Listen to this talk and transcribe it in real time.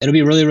it'll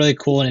be really, really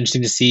cool and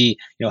interesting to see,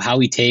 how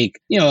we take,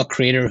 a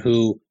creator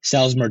who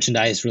sells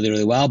merchandise really,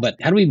 really well, but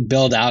how do we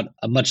build out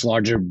a much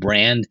larger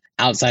brand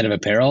outside of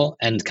apparel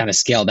and kind of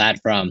scale that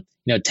from,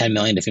 10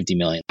 million to 50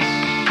 million.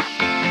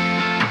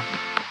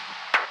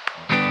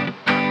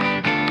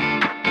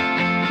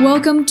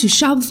 Welcome to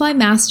Shopify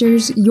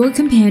Masters, your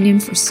companion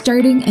for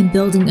starting and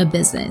building a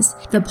business,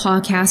 the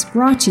podcast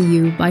brought to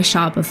you by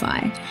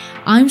Shopify.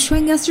 I'm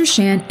Shweta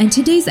Shan, and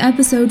today's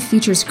episode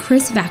features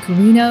Chris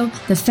Vaccarino,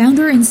 the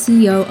founder and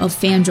CEO of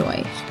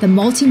Fanjoy, the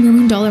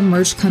multi-million-dollar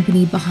merch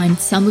company behind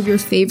some of your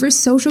favorite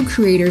social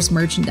creators'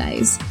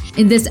 merchandise.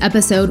 In this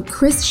episode,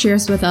 Chris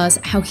shares with us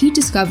how he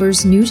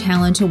discovers new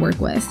talent to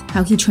work with,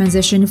 how he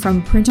transitioned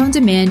from print on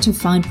demand to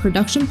find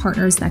production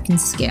partners that can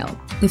scale,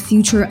 the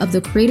future of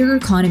the creator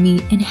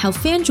economy, and how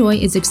Fanjoy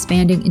is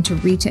expanding into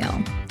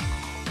retail.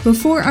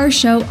 Before our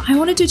show, I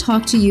wanted to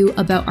talk to you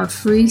about our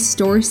free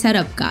store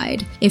setup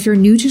guide. If you're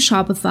new to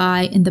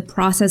Shopify, in the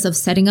process of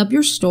setting up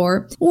your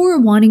store, or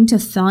wanting to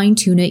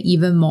fine-tune it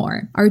even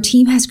more, our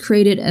team has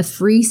created a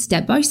free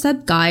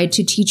step-by-step guide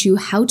to teach you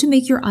how to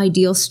make your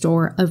ideal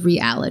store a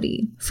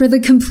reality. For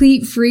the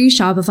complete free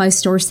Shopify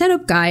store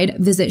setup guide,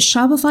 visit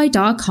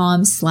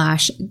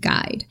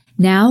shopify.com/guide.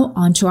 Now,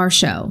 onto our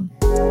show.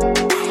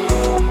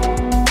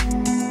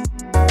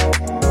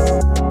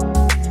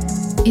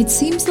 It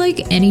seems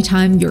like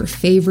anytime your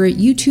favorite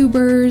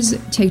YouTubers,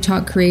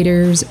 TikTok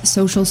creators,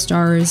 social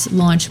stars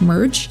launch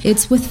merch,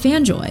 it's with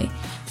Fanjoy.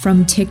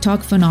 From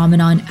TikTok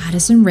phenomenon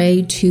Addison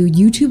Rae to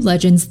YouTube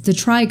legends The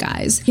Try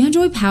Guys,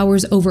 Fanjoy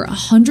powers over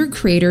 100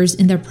 creators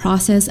in their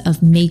process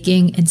of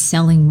making and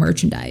selling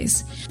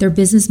merchandise. Their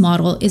business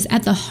model is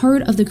at the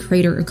heart of the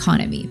creator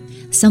economy,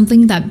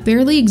 something that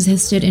barely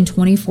existed in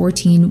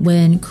 2014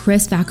 when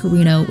Chris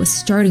Vaccarino was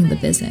starting the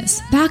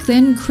business. Back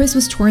then, Chris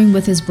was touring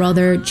with his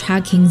brother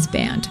Chad King's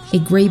band, A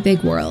Great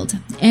Big World,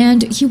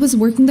 and he was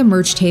working the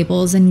merch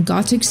tables and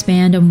got to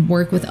expand and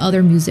work with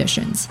other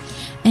musicians.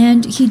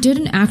 And he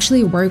didn't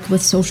actually work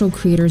with social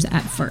creators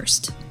at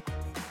first.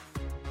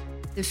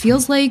 It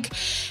feels like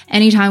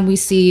anytime we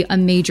see a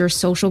major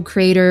social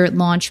creator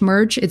launch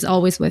merch, it's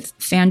always with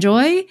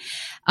Fanjoy.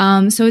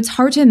 So it's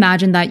hard to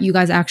imagine that you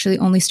guys actually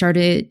only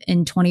started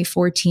in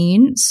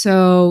 2014.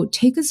 So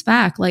take us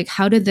back. Like,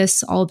 how did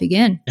this all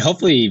begin?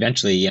 Hopefully,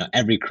 eventually,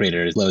 every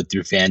creator is loaded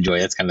through Fanjoy.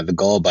 That's kind of the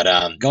goal. But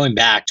going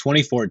back,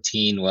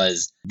 2014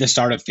 was the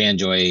start of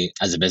Fanjoy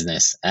as a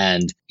business.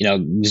 And,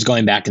 just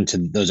going back into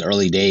those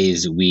early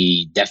days,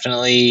 we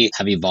definitely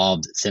have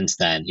evolved since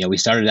then. We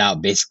started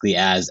out basically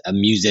as a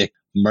music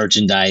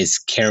merchandise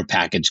care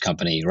package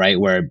company, right?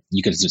 Where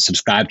you could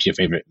subscribe to your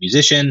favorite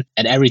musician,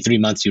 and every 3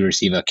 months you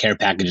receive a care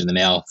package in the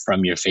mail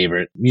from your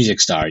favorite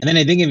music star. And then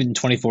I think in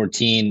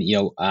 2014,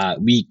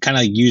 we kind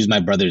of used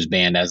my brother's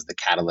band as the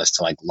catalyst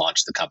to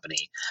launch the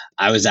company.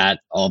 I was at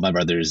all of my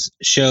brother's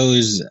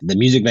shows, the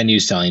music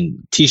venues, selling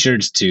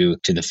t-shirts to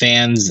the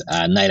fans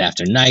night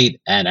after night.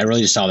 And I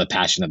really just saw the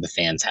passion that the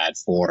fans had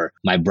for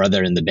my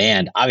brother and the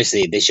band.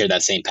 Obviously, they shared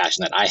that same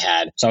passion that I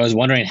had. So I was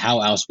wondering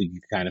how else we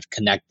could kind of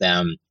connect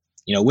them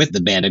with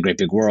the band A Great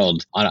Big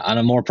World on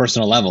a more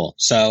personal level.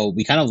 So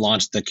we kind of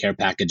launched the care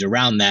package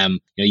around them,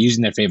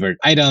 using their favorite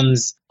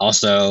items,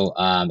 also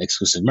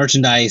exclusive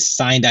merchandise,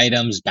 signed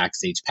items,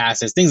 backstage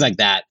passes, things like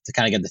that to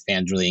kind of get the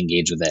fans really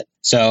engaged with it.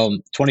 So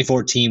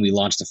 2014, we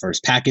launched the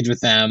first package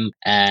with them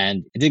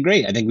and it did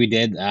great. I think we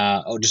did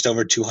just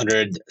over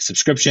 200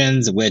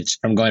 subscriptions, which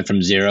from going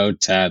from 0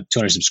 to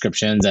 200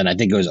 subscriptions. And I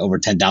think it was over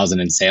 10,000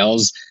 in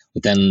sales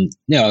within,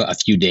 a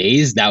few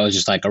days. That was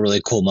just a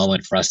really cool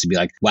moment for us to be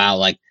like,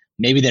 wow,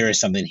 maybe there is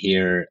something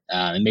here,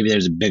 and maybe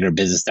there's a bigger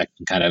business that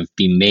can kind of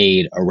be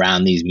made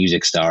around these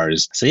music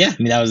stars. So yeah,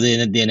 that was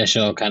the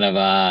initial kind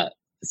of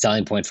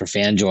selling point for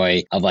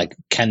Fanjoy of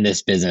can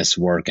this business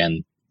work,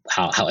 and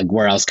how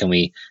where else can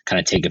we kind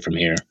of take it from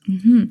here?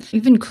 Mm-hmm.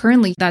 Even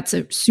currently, that's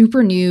a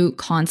super new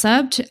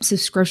concept,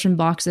 subscription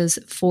boxes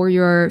for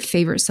your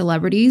favorite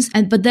celebrities.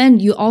 But then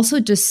you also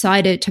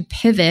decided to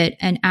pivot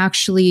and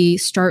actually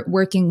start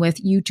working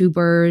with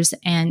YouTubers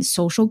and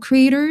social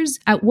creators.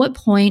 At what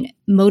point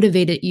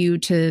motivated you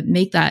to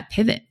make that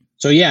pivot?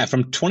 So yeah,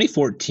 from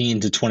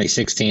 2014 to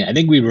 2016, I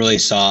think we really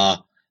saw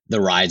the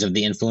rise of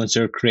the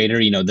influencer creator.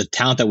 The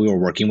talent that we were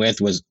working with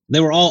they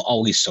were all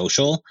always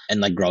social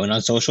and growing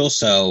on social.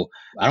 So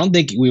I don't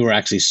think we were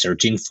actually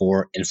searching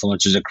for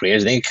influencers or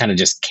creators. They kind of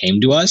just came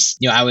to us.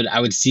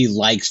 I would see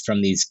likes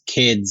from these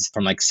kids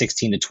from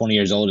 16 to 20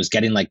 years old is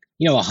getting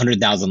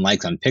 100,000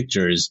 likes on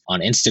pictures on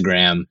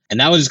Instagram. And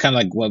that was just kind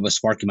of what was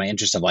sparking my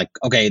interest of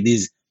okay,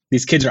 these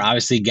kids are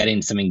obviously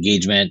getting some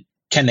engagement.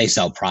 Can they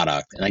sell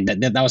product? And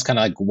that was kind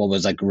of what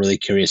was really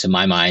curious in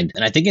my mind.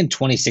 And I think in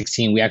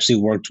 2016, we actually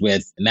worked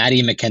with Maddie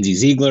and Mackenzie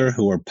Ziegler,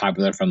 who were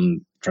popular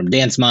from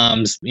Dance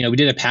Moms. We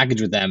did a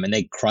package with them and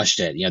they crushed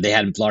it. They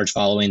had large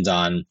followings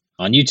on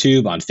on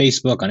YouTube, on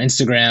Facebook, on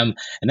Instagram.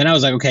 And then I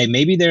was like, okay,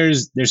 maybe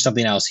there's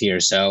something else here.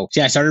 So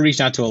yeah, I started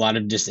reaching out to a lot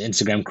of just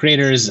Instagram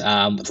creators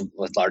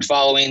with large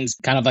followings,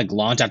 kind of like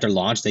launch after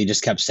launch. They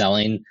just kept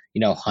selling,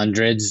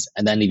 hundreds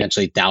and then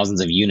eventually thousands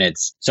of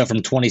units. So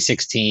from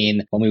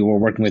 2016, when we were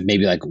working with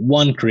maybe like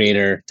one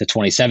creator, to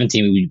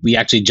 2017, we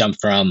actually jumped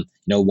from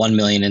 1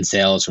 million in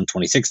sales from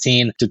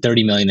 2016 to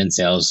 30 million in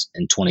sales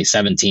in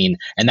 2017.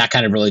 And that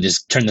kind of really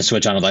just turned the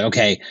switch on of like,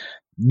 okay,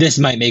 this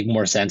might make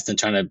more sense than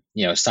trying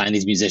to, sign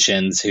these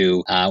musicians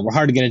who were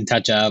hard to get in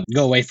touch of,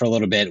 go away for a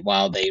little bit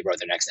while they wrote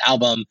their next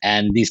album.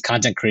 And these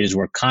content creators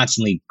were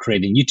constantly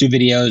creating YouTube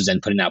videos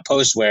and putting out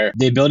posts where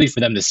the ability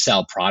for them to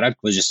sell product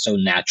was just so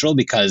natural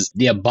because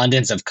the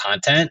abundance of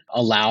content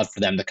allowed for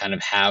them to kind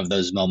of have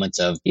those moments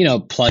of,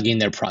 plugging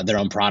their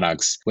own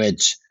products,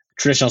 which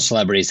traditional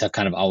celebrities have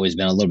kind of always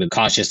been a little bit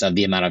cautious of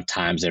the amount of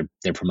times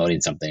they're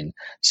promoting something.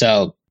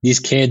 So these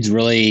kids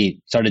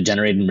really started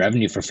generating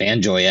revenue for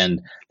FanJoy.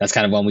 And that's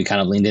kind of when we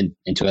kind of leaned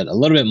into it a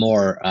little bit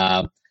more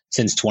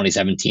since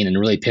 2017 and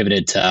really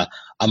pivoted to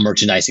a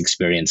merchandise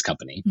experience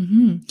company.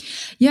 Mm-hmm.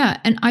 Yeah.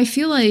 And I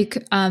feel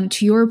like,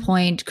 to your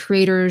point,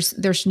 creators,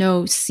 there's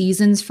no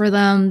seasons for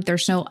them.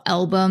 There's no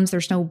albums.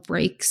 There's no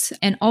breaks.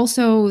 And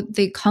also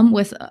they come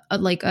with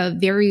a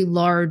very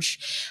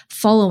large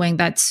following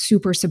that's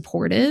super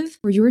supportive.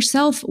 For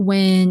yourself,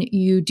 when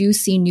you do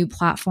see new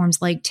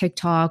platforms like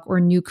TikTok or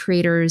new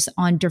creators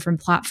on different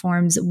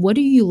platforms, what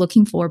are you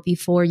looking for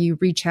before you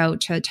reach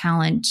out to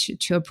talent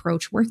to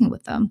approach working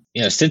with them?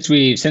 Since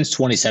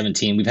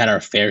 2017, we've had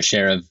our fair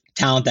share of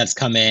talent that's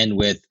come in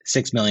with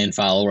 6 million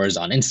followers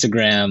on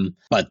Instagram,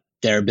 but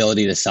their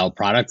ability to sell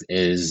product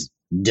is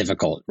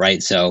difficult,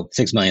 right? So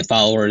 6 million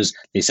followers,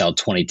 they sell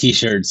 20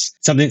 t-shirts,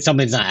 something's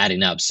not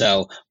adding up.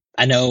 So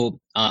I know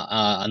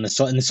in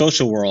the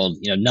social world,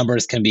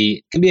 numbers can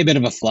be a bit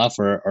of a fluff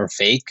or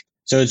fake.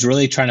 So it's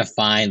really trying to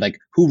find like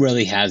who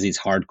really has these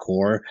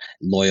hardcore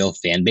loyal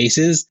fan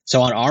bases.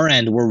 So on our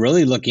end, we're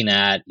really looking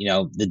at,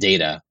 the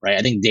data, right?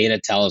 I think data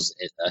tells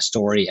a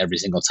story every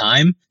single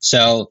time.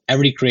 So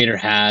every creator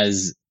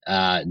has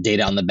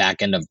data on the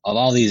back end of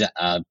all these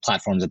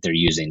platforms that they're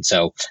using.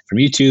 So from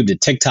YouTube to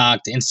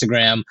TikTok to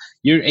Instagram,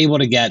 you're able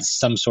to get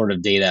some sort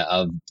of data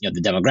of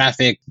the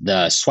demographic,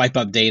 the swipe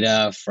up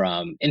data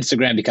from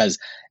Instagram, because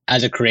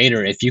as a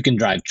creator, if you can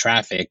drive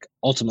traffic,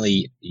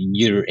 ultimately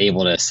you're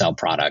able to sell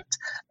product.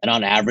 And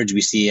on average,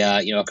 we see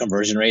a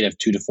conversion rate of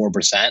 2 to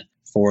 4%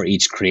 for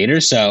each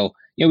creator. So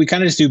we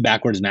kind of just do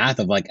backwards math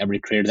of like every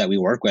creator that we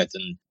work with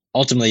and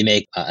ultimately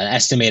make an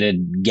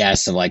estimated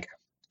guess of like,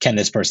 can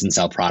this person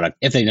sell product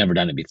if they've never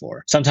done it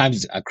before?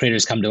 Sometimes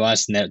creators come to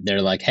us and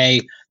they're like,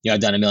 hey, I've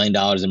done $1 million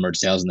in merch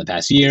sales in the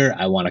past year.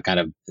 I want to kind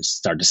of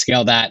start to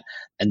scale that.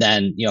 And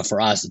then, for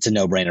us, it's a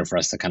no-brainer for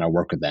us to kind of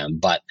work with them.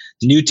 But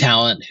new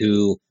talent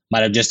who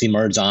might have just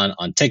emerged on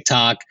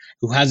TikTok,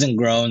 who hasn't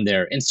grown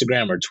their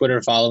Instagram or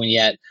Twitter following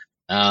yet,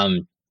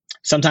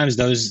 sometimes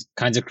those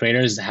kinds of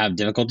creators have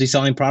difficulty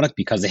selling product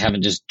because they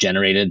haven't just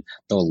generated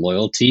the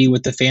loyalty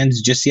with the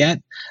fans just yet.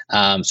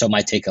 So it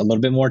might take a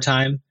little bit more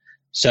time.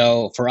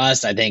 So for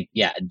us, I think,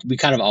 we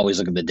kind of always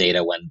look at the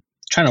data when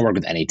trying to work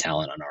with any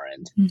talent on our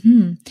end.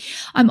 Mm-hmm.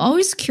 I'm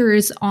always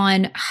curious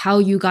on how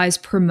you guys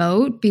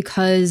promote,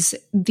 because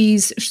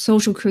these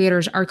social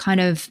creators are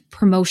kind of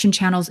promotion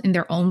channels in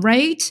their own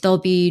right. They'll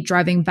be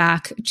driving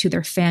back to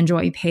their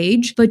FanJoy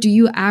page, but do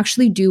you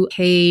actually do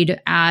paid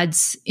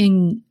ads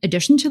in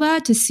addition to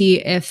that to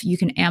see if you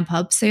can amp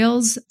up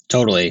sales?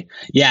 Totally.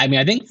 Yeah. I mean,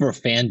 I think for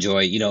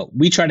FanJoy,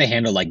 we try to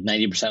handle like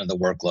 90% of the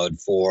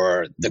workload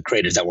for the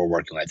creators that we're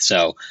working with.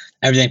 So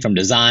everything from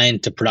design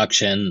to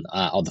production,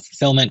 all the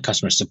fulfillment,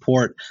 customer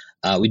support.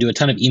 We do a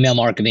ton of email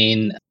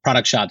marketing,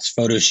 product shots,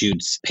 photo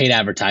shoots, paid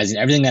advertising.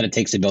 Everything that it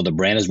takes to build a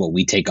brand is what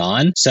we take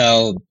on.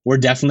 So we're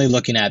definitely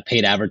looking at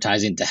paid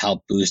advertising to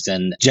help boost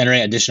and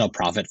generate additional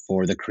profit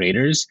for the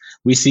creators.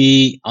 We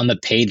see on the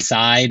paid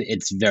side,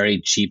 it's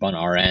very cheap on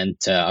our end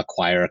to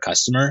acquire a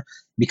customer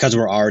because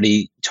we're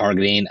already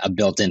targeting a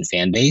built-in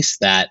fan base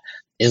that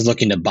is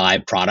looking to buy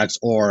products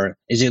or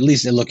is at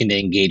least looking to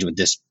engage with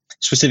this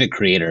specific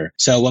creator.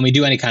 So when we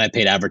do any kind of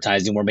paid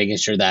advertising, we're making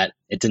sure that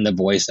it's in the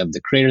voice of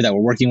the creator that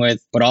we're working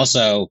with, but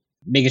also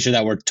making sure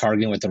that we're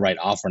targeting with the right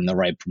offer and the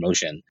right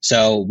promotion.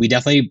 So we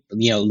definitely,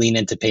 lean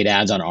into paid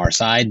ads on our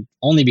side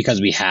only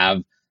because we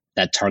have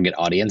that target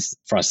audience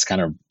for us to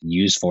kind of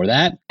use for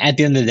that. At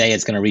the end of the day,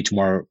 it's going to reach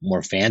more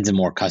fans and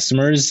more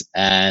customers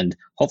and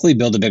hopefully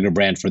build a bigger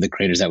brand for the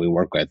creators that we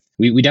work with.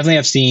 We definitely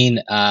have seen,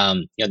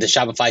 the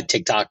Shopify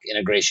TikTok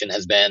integration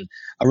has been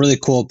a really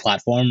cool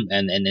platform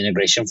and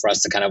integration for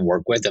us to kind of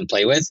work with and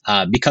play with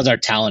because our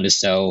talent is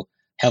so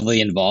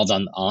heavily involved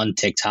on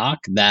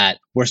TikTok that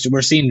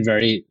we're seeing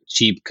very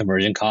cheap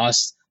conversion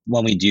costs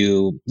when we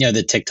do,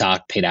 the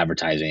TikTok paid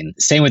advertising.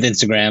 Same with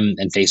Instagram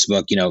and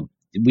Facebook,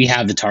 we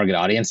have the target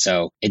audience,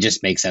 so it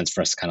just makes sense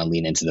for us to kind of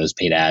lean into those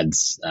paid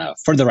ads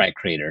for the right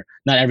creator.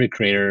 Not every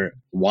creator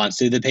wants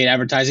to do the paid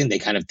advertising. They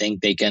kind of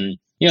think they can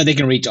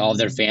reach all of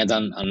their fans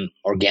on an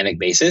organic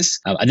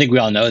basis. I think we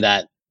all know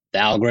that The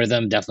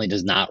algorithm definitely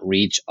does not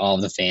reach all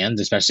of the fans,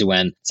 especially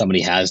when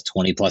somebody has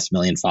 20 plus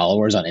million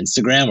followers on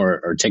Instagram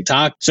or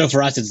TikTok. So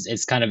for us,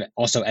 it's kind of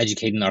also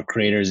educating our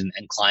creators and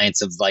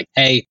clients of like,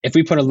 hey, if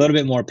we put a little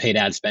bit more paid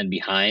ad spend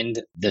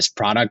behind this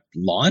product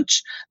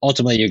launch,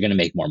 ultimately you're going to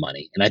make more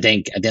money. And I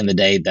think at the end of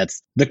the day,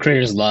 that's the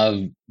creators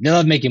they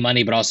love making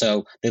money, but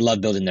also they love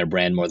building their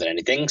brand more than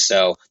anything.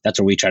 So that's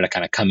where we try to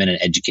kind of come in and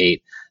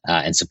educate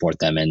and support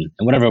them in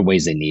whatever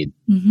ways they need.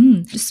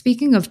 Mm-hmm.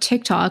 Speaking of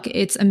TikTok,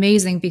 it's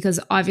amazing because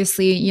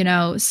obviously,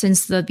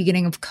 since the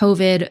beginning of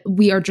COVID,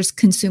 we are just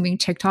consuming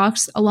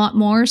TikToks a lot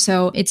more.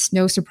 So it's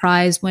no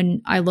surprise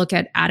when I look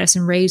at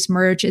Addison Rae's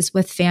merch is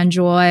with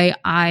FanJoy.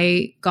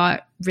 I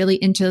got really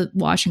into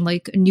watching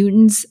like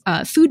Newton's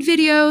food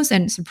videos,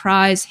 and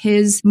surprise,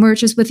 his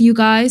merch is with you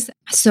guys.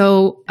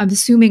 So I'm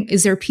assuming,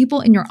 is there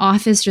people in your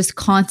office just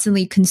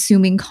constantly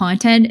consuming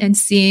content and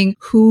seeing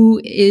who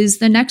is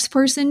the next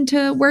person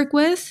to work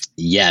with?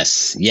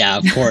 Yes. Yeah,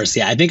 of course.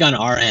 Yeah. I think on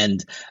our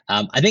end,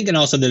 I think, and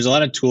also there's a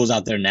lot of tools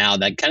out there now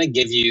that kind of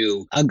give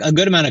you a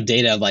good amount of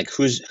data of like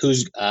who's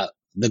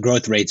the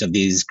growth rates of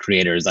these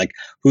creators, like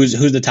who's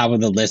the top of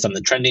the list on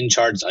the trending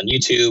charts on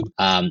YouTube,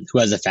 who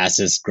has the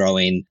fastest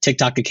growing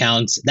TikTok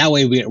accounts. That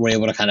way we're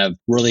able to kind of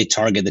really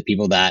target the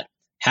people that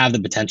have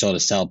the potential to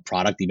sell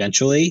product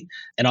eventually,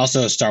 and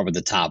also start with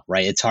the top,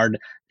 right? It's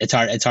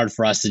hard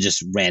for us to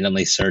just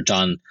randomly search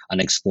on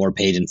an explore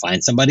page and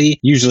find somebody.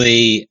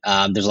 Usually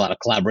there's a lot of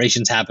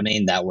collaborations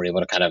happening that we're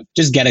able to kind of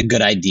just get a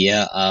good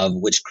idea of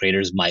which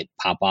creators might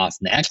pop off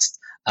next.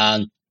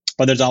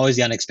 But there's always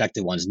the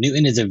unexpected ones.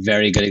 Newton is a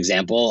very good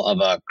example of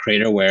a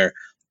creator where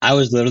I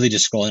was literally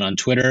just scrolling on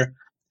Twitter.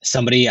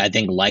 Somebody, I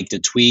think, liked a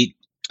tweet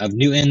of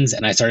Newton's,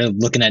 and I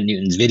started looking at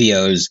Newton's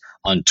videos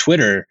on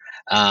Twitter.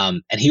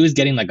 And he was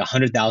getting like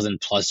 100,000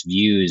 plus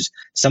views.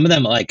 Some of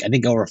them, like I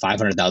think over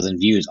 500,000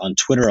 views on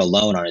Twitter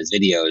alone on his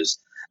videos.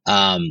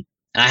 I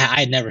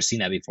had never seen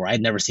that before. I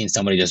had never seen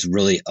somebody just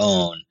really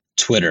own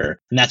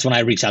Twitter. And that's when I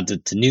reached out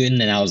to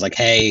Newton and I was like,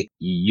 hey,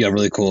 you have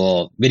really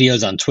cool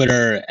videos on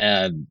Twitter.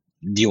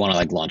 Do you want to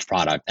like launch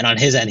product? And on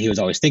his end, he was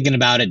always thinking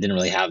about it, didn't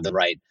really have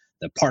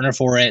the partner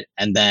for it.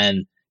 And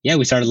then, yeah,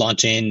 we started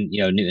launching,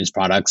 Newton's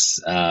products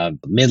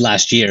mid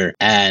last year.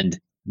 And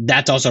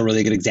that's also a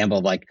really good example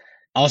of like,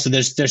 also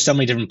there's so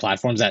many different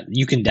platforms that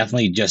you can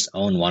definitely just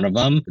own one of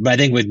them. But I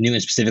think with Newton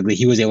specifically,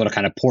 he was able to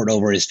kind of port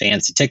over his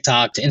fans to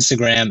TikTok, to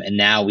Instagram. And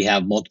now we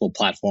have multiple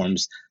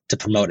platforms to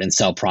promote and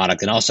sell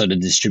product, and also to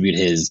distribute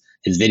his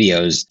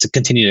videos to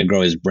continue to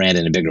grow his brand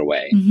in a bigger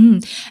way. Mm-hmm.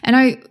 And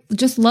I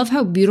just love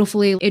how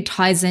beautifully it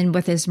ties in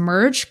with his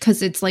merch,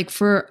 because it's like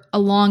for a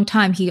long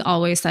time, he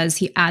always says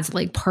he adds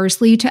like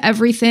parsley to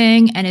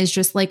everything and is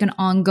just like an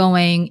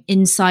ongoing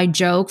inside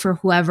joke for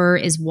whoever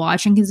is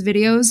watching his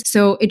videos.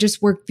 So it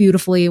just worked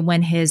beautifully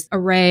when his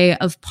array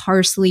of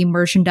parsley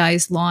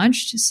merchandise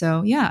launched.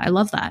 So yeah, I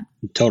love that.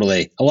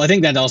 Totally. Well, I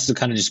think that also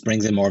kind of just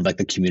brings in more of like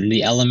the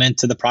community element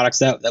to the products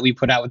that we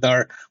put out with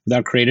our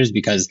creators,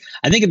 because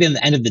I think at the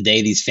end of the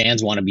day, these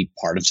fans want to be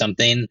part of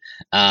something,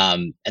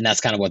 and that's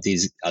kind of what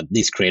these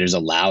creators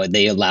allow.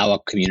 They allow a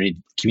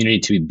community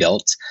to be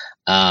built,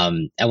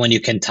 and when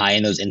you can tie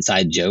in those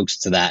inside jokes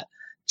to that,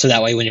 so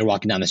that way when you're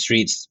walking down the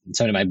streets,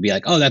 somebody might be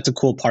like, "Oh, that's a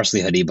cool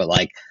parsley hoodie," but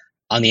like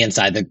on the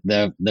inside,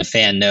 the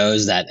fan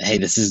knows that, hey,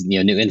 this is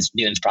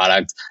Newton's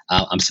product.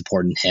 I'm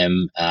supporting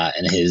him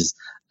and his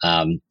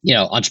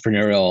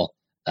entrepreneurial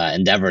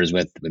endeavors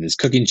with his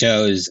cooking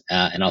shows,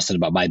 and also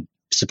by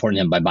supporting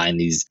him by buying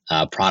these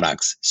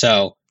products.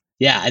 So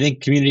yeah, I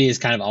think community has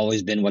kind of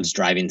always been what's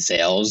driving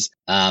sales.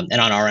 And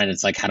on our end,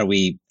 it's like, how do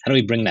we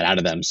bring that out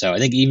of them? So I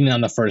think even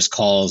on the first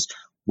calls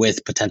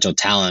with potential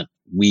talent,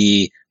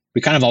 we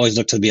kind of always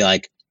look to be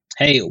like,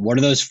 hey, what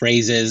are those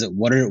phrases?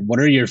 What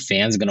are your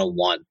fans going to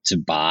want to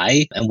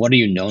buy? And what are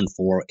you known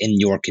for in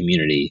your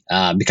community?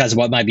 Because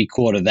what might be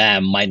cool to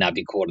them might not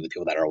be cool to the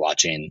people that are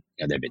watching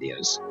their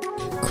videos.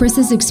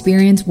 Chris's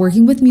experience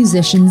working with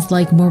musicians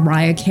like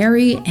Mariah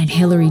Carey and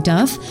Hilary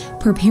Duff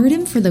prepared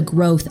him for the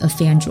growth of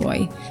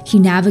FanJoy. He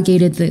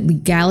navigated the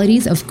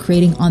legalities of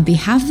creating on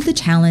behalf of the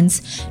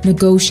talents,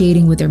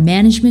 negotiating with their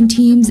management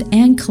teams,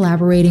 and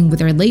collaborating with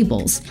their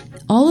labels,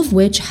 all of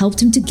which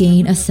helped him to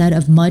gain a set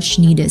of much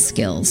needed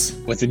skills.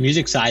 With the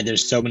music side,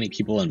 there's so many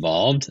people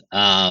involved.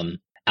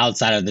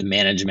 Outside of the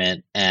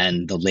management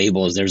and the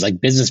labels, there's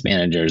like business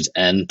managers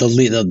and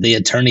the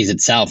attorneys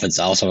itself. It's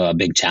also a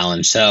big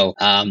challenge. So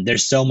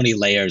there's so many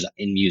layers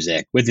in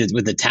music with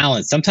the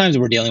talent. Sometimes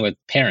we're dealing with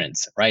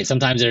parents, right?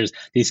 Sometimes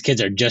these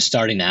kids are just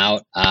starting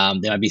out.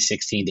 They might be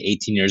 16 to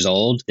 18 years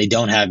old. They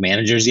don't have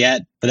managers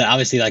yet, but then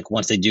obviously like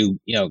once they do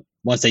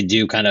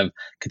kind of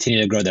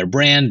continue to grow their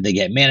brand, they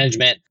get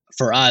management.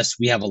 For us,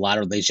 we have a lot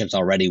of relationships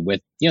already with,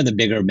 the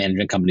bigger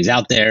management companies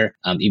out there,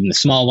 even the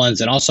small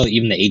ones, and also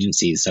even the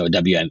agencies. So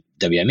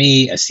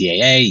WME, a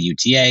CAA,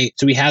 UTA.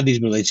 So we have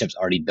these relationships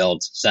already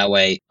built. So that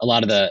way, a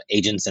lot of the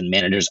agents and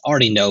managers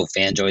already know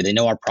FanJoy. They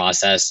know our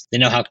process. They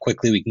know how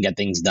quickly we can get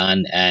things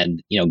done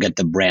and, get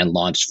the brand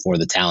launched for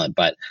the talent.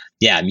 But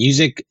yeah,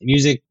 music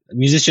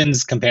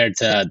musicians compared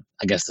to,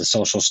 I guess, the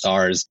social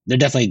stars, they're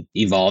definitely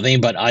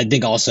evolving. But I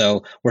think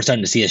also we're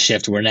starting to see a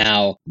shift where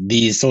now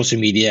these social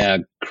media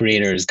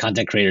creators,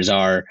 content creators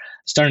are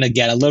starting to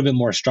get a little bit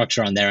more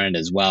structure on their end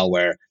as well,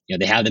 where,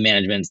 they have the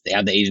managements, they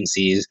have the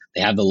agencies,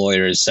 they have the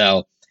lawyers.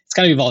 So it's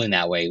kind of evolving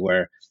that way,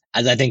 where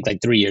as I think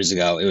like 3 years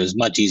ago, it was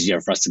much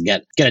easier for us to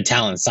get a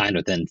talent signed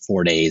within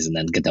 4 days and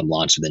then get them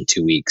launched within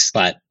 2 weeks.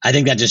 But I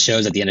think that just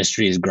shows that the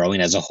industry is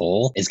growing as a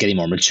whole. It's getting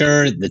more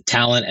mature, the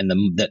talent and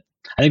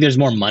I think there's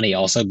more money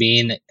also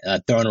being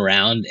thrown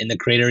around in the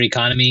creator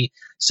economy.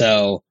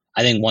 So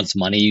I think once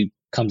money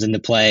comes into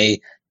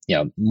play,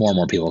 more and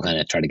more people kind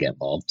of try to get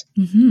involved.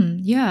 Mm-hmm.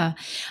 Yeah.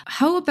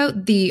 How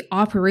about the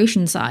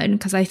operation side?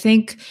 Because I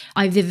think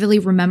I vividly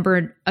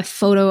remembered a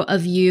photo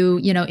of you,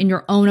 in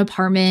your own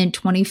apartment,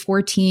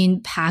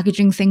 2014,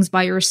 packaging things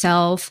by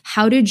yourself.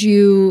 How did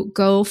you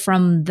go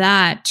from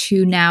that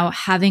to now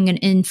having an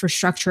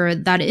infrastructure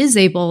that is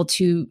able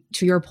to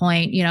your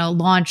point,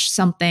 launch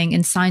something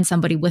and sign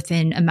somebody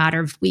within a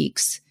matter of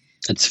weeks?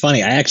 It's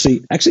funny. I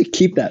actually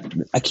keep that.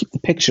 I keep the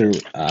picture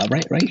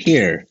right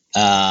here.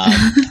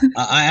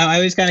 I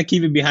always kind of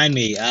keep it behind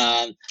me.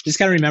 Just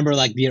kind of remember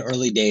like the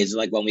early days,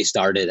 like when we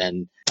started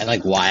and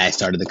like why I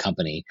started the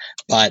company.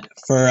 But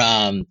for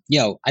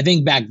I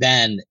think back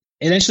then,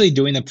 eventually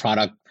doing the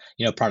product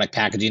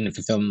packaging and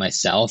fulfillment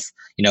myself,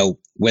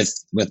 with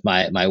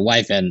my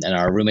wife and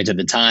our roommates at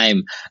the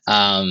time,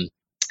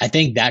 I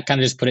think that kind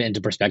of just put it into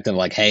perspective.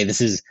 Like, hey,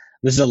 this is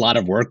a lot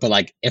of work, but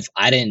like if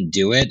I didn't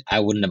do it, I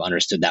wouldn't have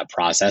understood that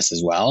process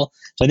as well.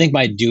 So I think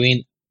by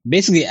doing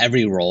basically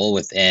every role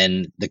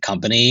within the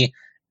company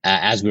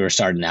as we were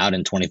starting out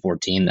in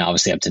 2014, and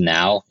obviously up to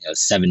now,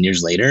 7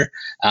 years later,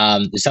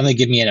 it's something to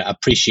give me an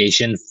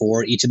appreciation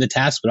for each of the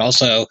tasks, but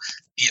also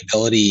the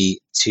ability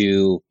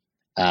to,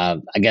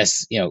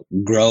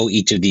 grow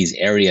each of these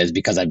areas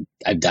because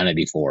I've done it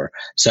before.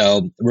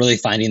 So really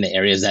finding the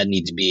areas that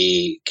need to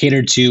be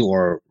catered to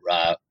or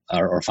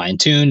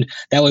fine-tuned.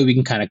 That way we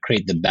can kind of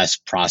create the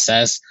best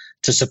process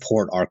to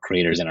support our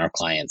creators and our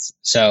clients.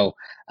 So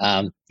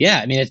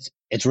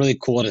it's really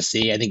cool to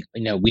see. I think,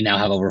 we now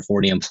have over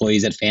 40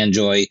 employees at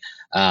FanJoy,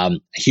 a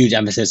huge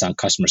emphasis on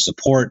customer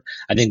support.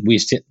 I think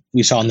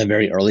we saw in the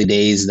very early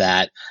days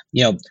that,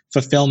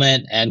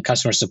 fulfillment and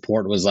customer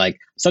support was like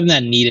something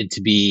that needed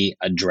to be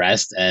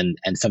addressed and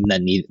something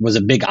that was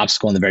a big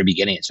obstacle in the very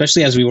beginning,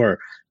 especially as we were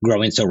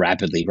growing so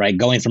rapidly, right?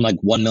 Going from like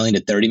 1 million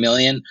to 30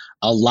 million,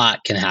 a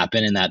lot can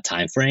happen in that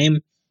time frame,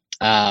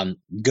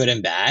 good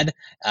and bad.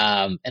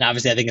 And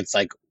obviously I think it's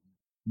like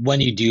when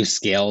you do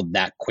scale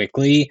that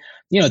quickly,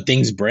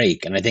 things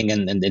break. And I think,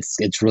 and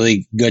it's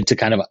really good to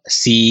kind of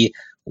see,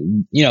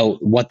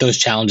 what those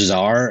challenges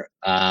are,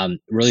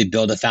 really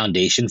build a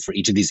foundation for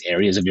each of these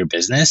areas of your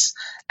business,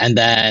 and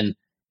then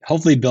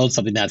hopefully build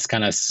something that's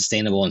kind of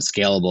sustainable and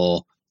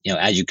scalable,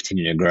 as you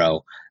continue to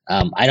grow.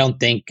 I don't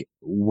think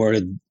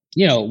we're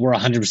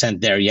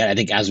 100% there yet. I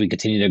think as we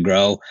continue to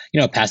grow,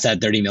 past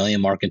that 30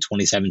 million mark in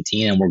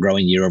 2017, and we're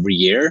growing year over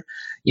year,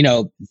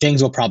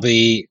 things will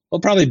probably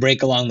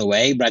break along the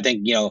way. But I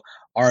think,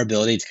 our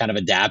ability to kind of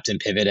adapt and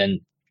pivot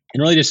and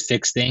really just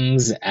fix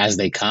things as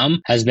they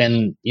come has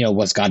been,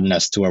 what's gotten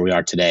us to where we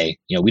are today.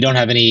 We don't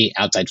have any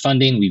outside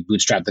funding. We've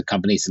bootstrapped the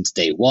company since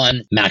day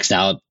one, maxed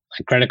out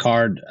my credit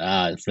card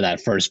for that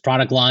first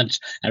product launch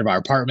out of our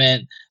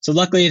apartment. So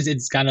luckily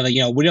it's kind of like,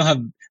 we don't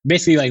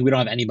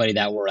have anybody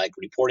that we're like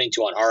reporting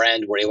to on our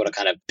end. We're able to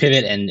kind of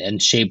pivot and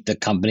shape the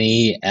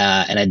company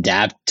and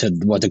adapt to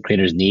what the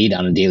creators need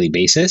on a daily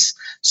basis.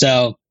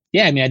 So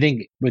yeah, I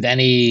think with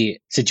any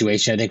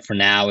situation, I think for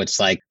now, it's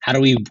like, how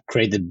do we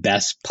create the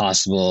best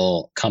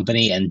possible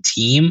company and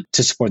team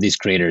to support these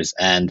creators?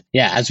 And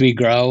yeah, as we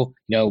grow,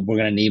 we're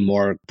going to need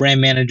more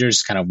brand managers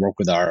to kind of work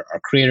with our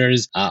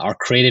creators. Our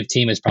creative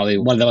team is probably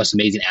one of the most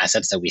amazing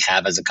assets that we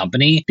have as a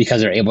company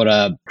because they're able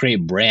to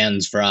create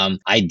brands from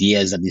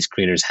ideas that these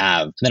creators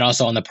have. And then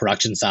also on the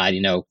production side,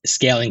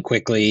 scaling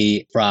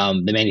quickly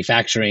from the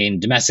manufacturing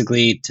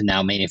domestically to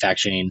now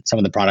manufacturing some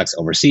of the products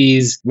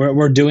overseas.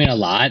 We're doing a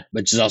lot,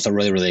 which is also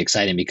really, really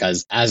exciting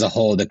because as a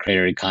whole, the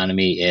creator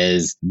economy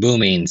is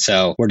booming.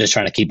 So we're just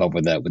trying to keep up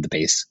with the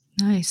pace.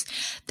 Nice.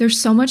 There's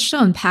so much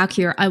to unpack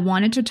here. I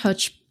wanted to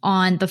touch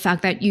on the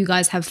fact that you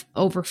guys have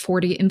over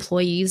 40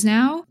 employees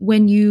now.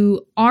 When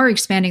you are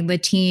expanding the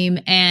team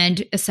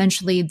and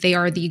essentially they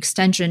are the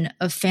extension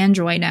of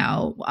FanJoy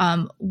now,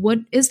 what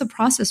is the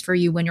process for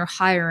you when you're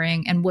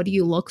hiring, and what do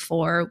you look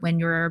for when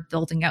you're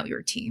building out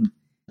your team?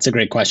 It's a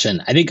great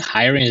question. I think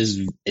hiring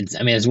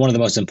it's one of the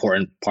most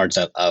important parts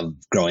of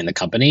growing the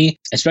company,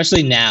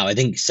 especially now. I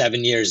think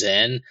 7 years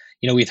in,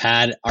 we've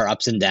had our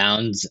ups and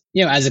downs,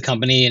 as a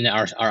company, and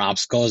our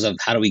obstacles of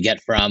how do we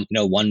get from,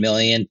 1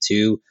 million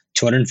to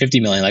 250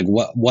 million, like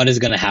what is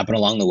going to happen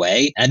along the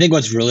way. And I think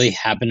what's really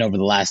happened over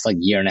the last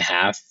year and a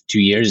half, 2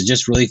 years is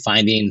just really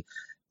finding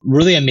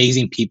really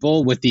amazing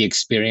people with the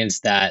experience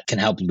that can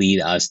help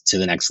lead us to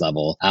the next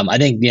level. I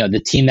think,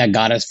 the team that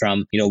got us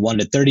from, 1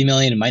 to 30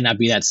 million, it might not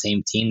be that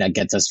same team that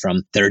gets us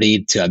from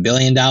 30 to $1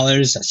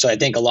 billion. So I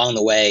think along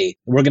the way,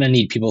 we're going to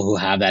need people who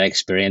have that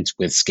experience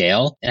with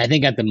scale. And I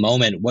think at the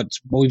moment, what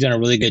we've done a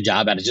really good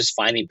job at is just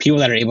finding people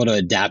that are able to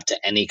adapt to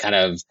any kind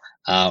of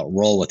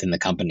role within the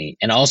company,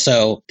 and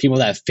also people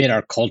that fit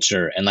our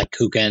culture and like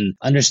who can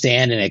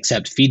understand and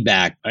accept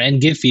feedback and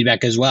give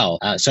feedback as well.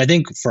 So I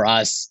think for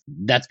us,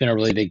 that's been a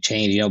really big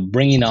change.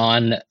 Bringing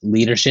on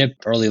leadership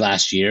early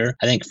last year,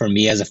 I think for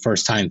me as a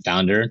first-time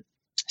founder,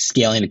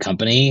 scaling a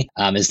company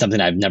is something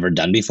I've never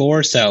done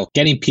before. So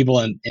getting people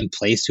in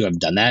place who have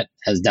done that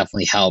has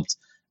definitely helped,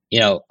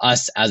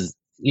 us as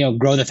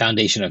grow the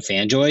foundation of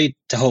FanJoy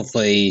to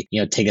hopefully,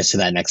 take us to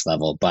that next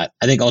level. But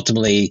I think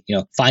ultimately,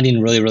 finding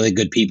really, really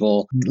good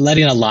people,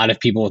 letting a lot of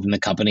people within the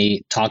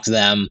company talk to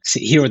them,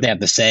 hear what they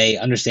have to say,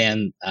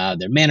 understand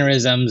their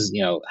mannerisms,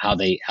 how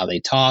they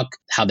talk,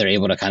 how they're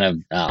able to kind of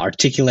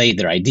articulate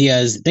their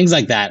ideas, things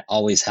like that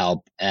always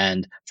help.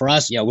 And for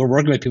us, we're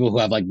working with people who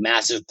have like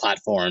massive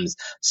platforms.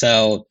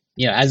 So,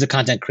 as the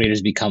content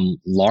creators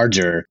become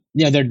larger,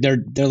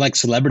 they're like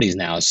celebrities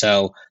now.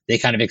 So they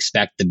kind of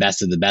expect the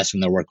best of the best when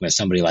they're working with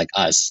somebody like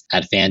us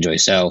at FanJoy.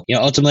 So,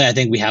 ultimately, I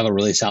think we have a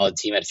really solid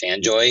team at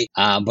FanJoy,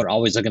 but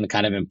always looking to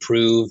kind of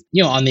improve,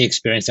 on the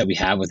experience that we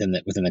have within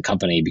the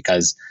company,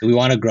 because we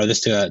want to grow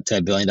this to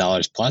 $1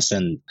 billion plus.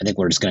 And I think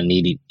we're just going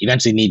to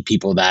eventually need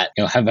people that,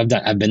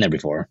 have been there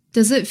before.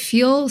 Does it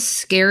feel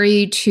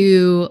scary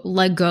to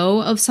let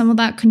go of some of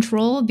that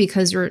control?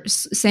 Because you're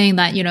saying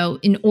that,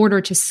 in order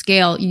to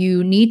scale,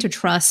 you need to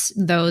trust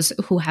those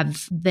who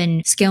have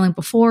been scaling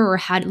before or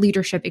had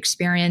leadership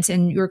experience,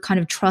 and you're kind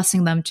of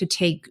trusting them to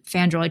take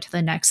FanJoy to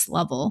the next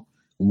level.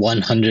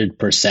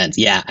 100%.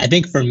 Yeah. I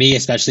think for me,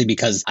 especially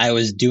because I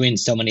was doing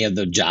so many of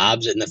the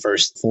jobs in the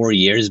first 4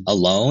 years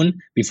alone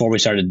before we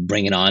started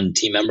bringing on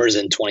team members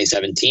in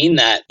 2017,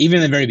 that even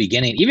in the very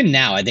beginning, even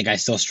now, I think I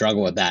still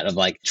struggle with that of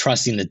like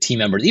trusting the team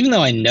members, even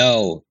though I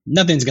know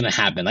nothing's going to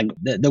happen. Like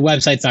the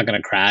website's not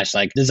going to crash.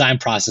 Like design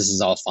process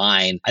is all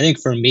fine. I think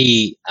for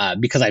me,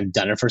 because I've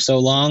done it for so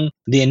long,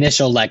 the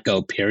initial let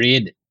go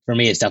period for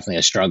me is definitely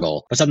a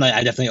struggle, but something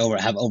I definitely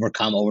have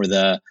overcome over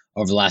the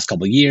last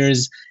couple of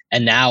years.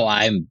 And now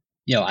I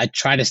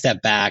try to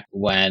step back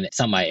when it's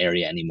not my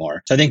area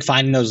anymore. So I think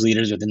finding those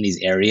leaders within these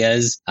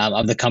areas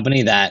of the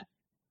company that,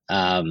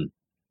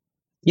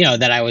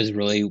 that I was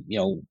really,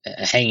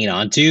 hanging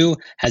on to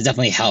has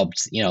definitely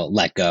helped,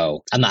 let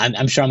go.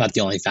 I'm sure I'm not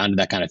the only founder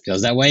that kind of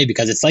feels that way,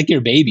 because it's like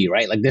your baby,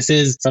 right? Like this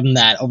is something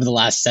that over the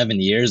last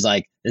 7 years,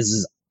 like this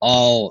is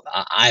all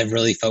I've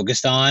really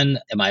focused on.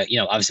 And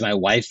obviously my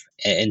wife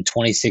in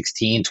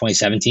 2016,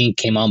 2017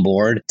 came on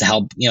board to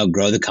help,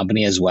 grow the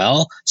company as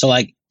well. So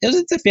like,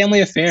 it's a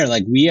family affair.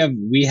 Like we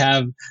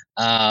have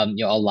a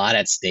lot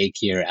at stake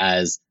here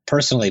as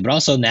personally, but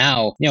also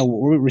now,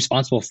 we're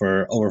responsible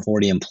for over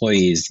 40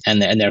 employees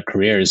and their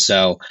careers.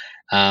 So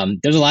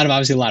there's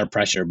obviously a lot of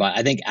pressure, but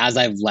I think as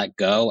I've let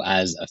go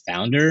as a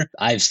founder,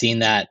 I've seen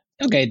that,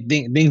 okay,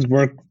 things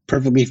work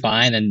perfectly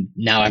fine. And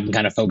now I can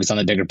kind of focus on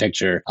the bigger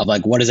picture of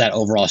like, what is that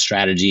overall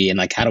strategy? And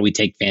like, how do we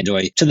take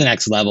FanJoy to the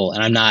next level?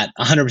 And I'm not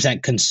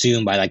 100%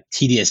 consumed by like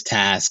tedious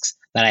tasks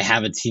that I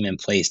have a team in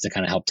place to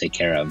kind of help take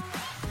care of.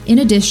 In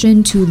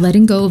addition to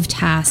letting go of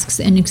tasks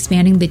and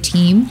expanding the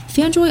team,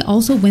 FanJoy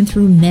also went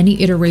through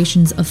many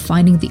iterations of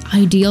finding the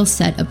ideal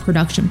set of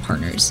production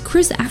partners.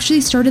 Chris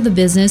actually started the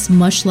business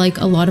much like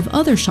a lot of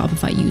other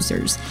Shopify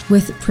users,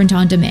 with print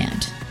on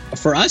demand.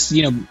 For us,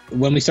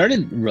 when we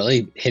started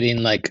really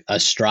hitting like a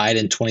stride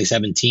in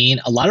 2017,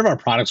 a lot of our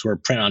products were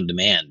print on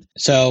demand.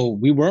 So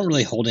we weren't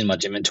really holding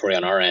much inventory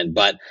on our end.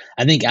 But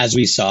I think as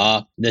we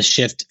saw the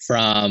shift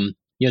from,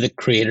 the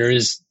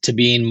creators to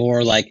being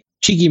more like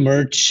cheeky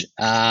merch,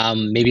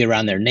 maybe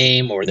around their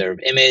name or their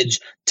image,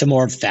 to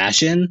more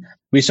fashion,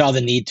 we saw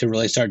the need to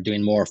really start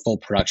doing more full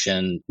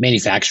production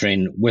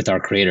manufacturing with our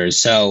creators.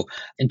 So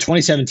in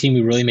 2017, we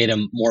really made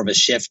more of a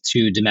shift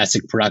to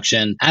domestic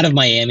production out of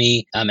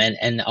Miami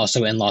and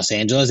also in Los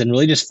Angeles, and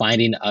really just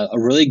finding a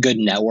really good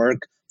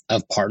network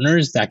of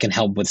partners that can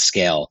help with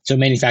scale. So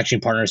manufacturing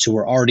partners who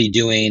were already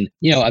doing,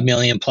 1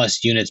 million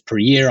plus units per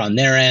year on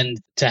their end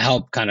to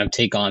help kind of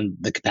take on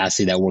the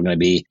capacity that we're going to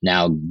be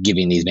now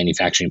giving these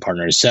manufacturing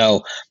partners.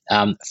 So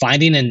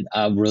finding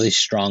a really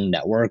strong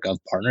network of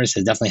partners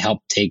has definitely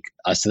helped take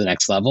us to the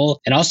next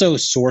level, and also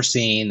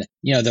sourcing,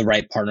 the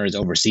right partners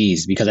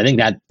overseas, because I think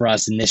that for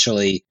us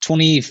initially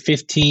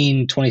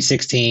 2015,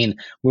 2016,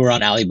 we were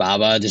on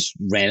Alibaba just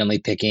randomly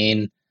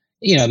picking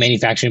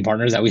manufacturing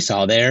partners that we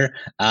saw there.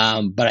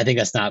 But I think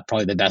that's not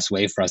probably the best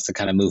way for us to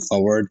kind of move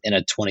forward in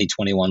a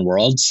 2021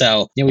 world.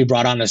 So, we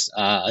brought on a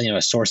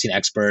sourcing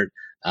expert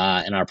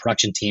and our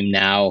production team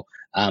now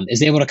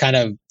is able to kind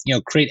of,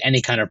 create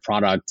any kind of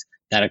product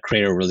that a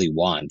creator really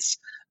wants.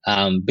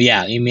 But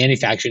yeah,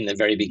 manufacturing in the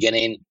very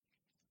beginning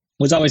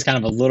was always kind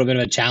of a little bit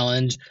of a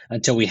challenge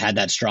until we had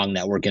that strong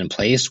network in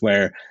place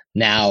where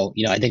now,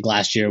 I think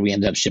last year we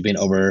ended up shipping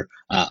over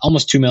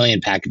almost 2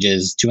 million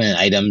packages, 2 million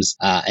items.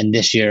 And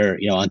this year,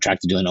 on track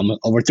to doing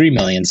over 3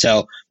 million.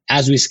 So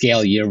as we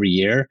scale year over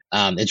year,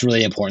 it's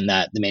really important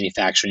that the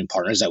manufacturing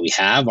partners that we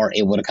have are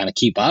able to kind of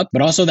keep up,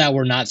 but also that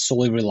we're not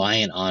solely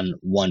reliant on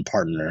one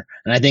partner.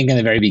 And I think in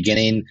the very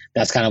beginning,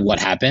 that's kind of what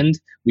happened.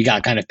 We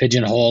got kind of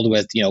pigeonholed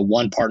with,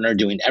 one partner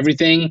doing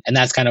everything. And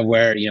that's kind of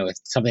where, if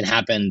something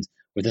happened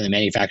within the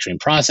manufacturing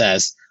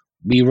process,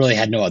 we really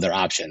had no other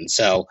option.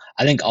 So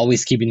I think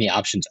always keeping the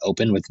options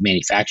open with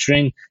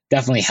manufacturing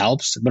definitely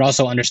helps, but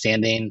also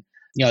understanding,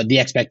 the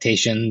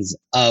expectations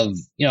of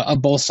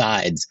both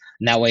sides.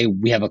 And that way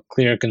we have a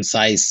clear,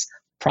 concise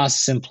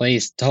process in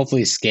place to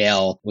hopefully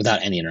scale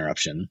without any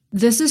interruption.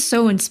 This is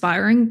so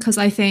inspiring because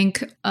I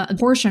think a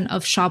portion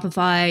of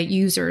Shopify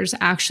users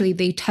actually,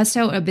 they test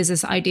out a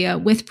business idea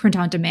with print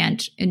on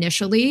demand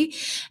initially.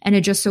 And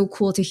it's just so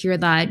cool to hear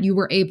that you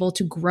were able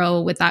to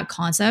grow with that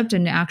concept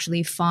and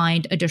actually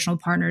find additional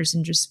partners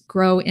and just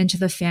grow into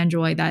the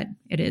FanJoy that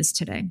it is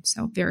today.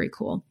 So very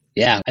cool.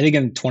 Yeah, I think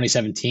in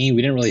 2017,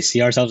 we didn't really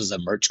see ourselves as a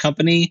merch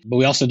company, but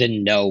we also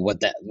didn't know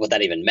what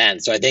that even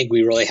meant. So I think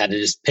we really had to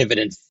just pivot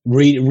and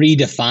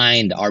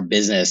redefine our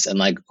business and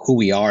like who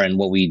we are and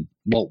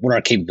what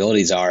our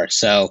capabilities are.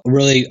 So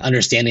really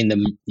understanding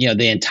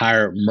the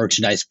entire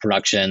merchandise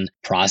production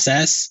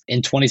process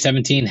in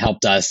 2017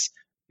 helped us,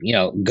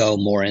 go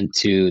more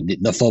into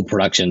the full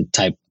production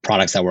type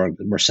products that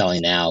we're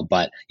selling now.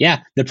 But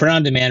yeah, the print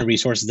on demand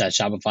resources that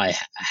Shopify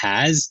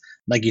has,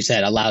 like you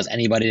said, allows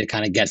anybody to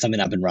kind of get something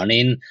up and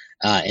running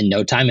in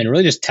no time and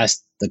really just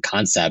test the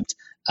concept.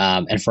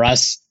 And for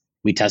us,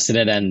 we tested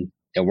it and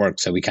it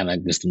worked. So we kind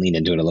of just leaned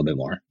into it a little bit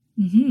more.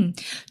 Mm-hmm.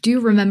 Do you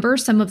remember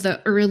some of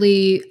the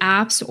early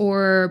apps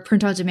or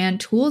print on demand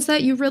tools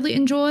that you really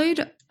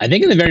enjoyed? I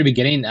think in the very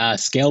beginning,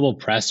 Scalable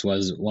Press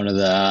was one of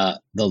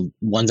the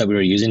ones that we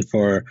were using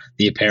for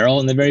the apparel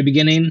in the very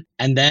beginning.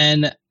 And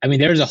then,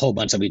 there's a whole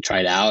bunch that we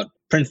tried out.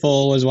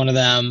 Printful was one of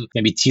them,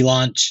 maybe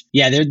T-Launch.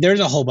 Yeah, there's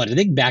a whole bunch. I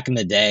think back in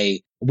the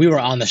day, we were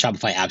on the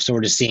Shopify App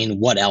Store just seeing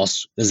what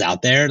else is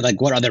out there,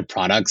 like what other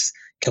products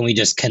can we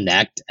just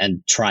connect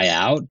and try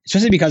out?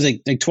 Especially because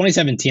like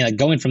 2017, like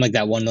going from like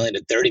that 1 million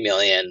to 30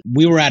 million,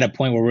 we were at a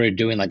point where we were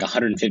doing like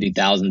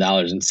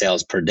 $150,000 in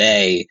sales per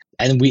day.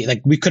 And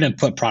we couldn't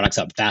put products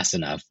up fast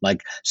enough.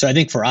 So I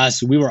think for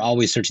us, we were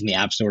always searching the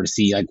app store to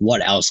see like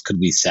what else could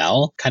we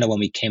sell kind of when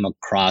we came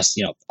across,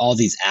 all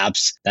these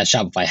apps that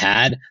Shopify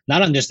had,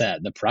 not on just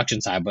the production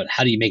side, but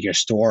how do you make your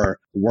store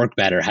work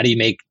better? How do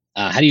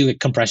you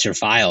compress your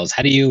files?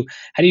 How do you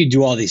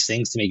do all these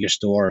things to make your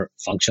store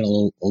function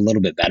a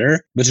little bit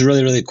better? Which is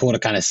really, really cool to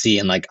kind of see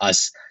and like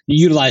us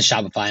utilize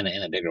Shopify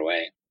in a bigger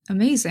way.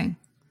 Amazing.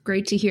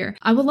 Great to hear.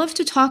 I would love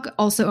to talk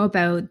also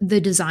about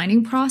the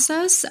designing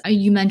process.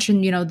 You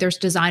mentioned, there's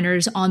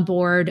designers on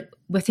board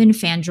within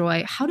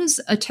FanJoy. How does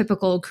a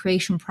typical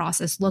creation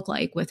process look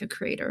like with a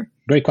creator?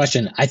 Great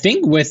question. I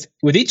think with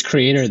each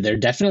creator,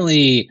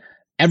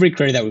 every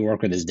creator that we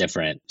work with is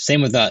different.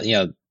 Same with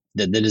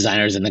the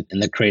designers and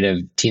the creative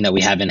team that we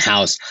have in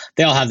house.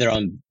 They all have their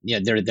own,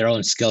 their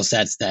own skill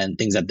sets and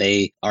things that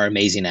they are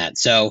amazing at.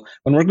 So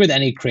when working with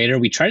any creator,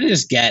 we try to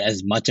just get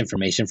as much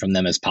information from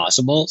them as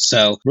possible.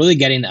 So really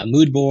getting a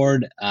mood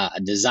board,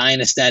 a design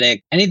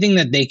aesthetic, anything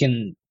that they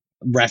can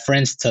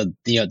reference to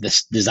the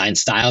design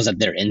styles that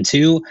they're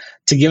into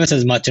to give us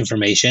as much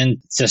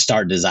information to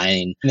start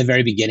designing. In the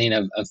very beginning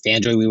of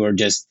FanJoy,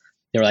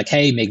 they were like,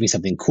 hey, make me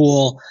something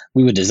cool.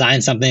 We would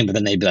design something, but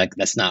then they'd be like,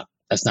 that's not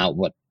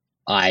what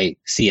I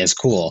see as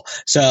cool.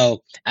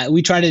 So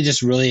we try to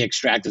just really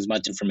extract as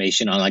much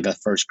information on like a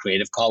first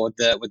creative call with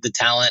the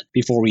talent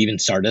before we even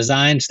start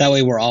design. So that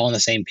way we're all on the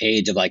same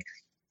page of like,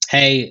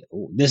 hey,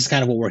 this is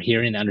kind of what we're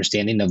hearing and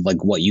understanding of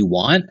like what you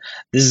want.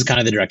 This is kind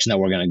of the direction that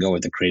we're going to go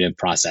with the creative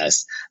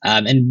process.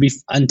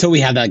 Until we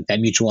have that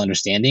mutual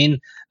understanding,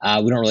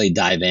 we don't really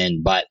dive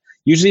in. But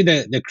usually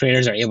the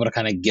creators are able to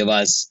kind of give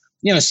us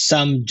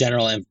some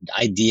general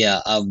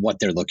idea of what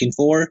they're looking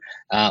for,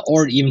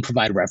 or even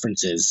provide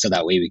references so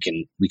that way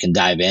we can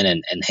dive in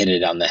and hit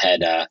it on the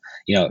head,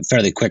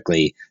 fairly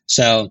quickly.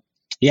 So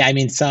yeah,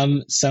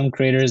 some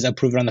creators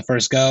approve it on the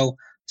first go,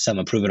 some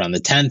approve it on the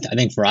 10th. I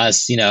think for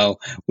us,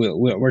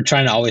 we're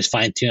trying to always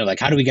fine tune like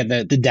how do we get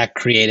the deck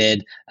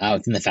created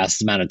within the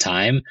fastest amount of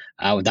time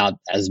without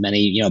as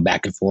many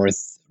back and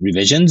forth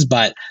revisions,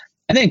 but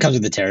I think it comes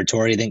with the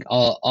territory. I think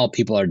all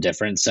people are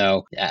different.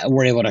 So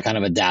we're able to kind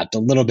of adapt a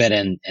little bit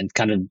and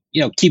kind of,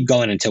 keep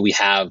going until we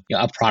have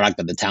a product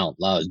that the talent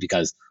loves,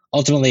 because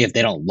ultimately, if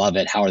they don't love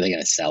it, how are they going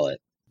to sell it?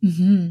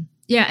 Mm-hmm.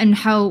 Yeah. And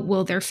how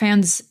will their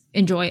fans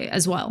enjoy it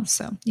as well?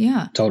 So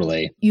yeah.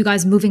 Totally. You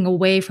guys moving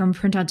away from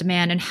print on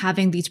demand and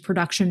having these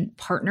production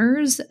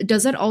partners,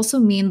 does it also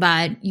mean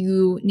that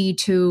you need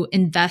to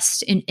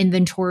invest in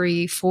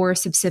inventory for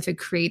specific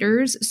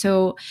creators?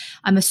 So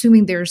I'm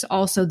assuming there's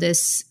also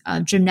this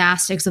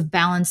gymnastics of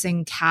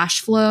balancing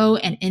cash flow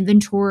and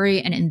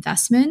inventory and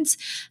investments.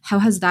 How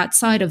has that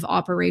side of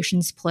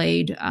operations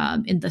played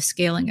in the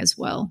scaling as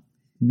well?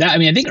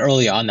 I think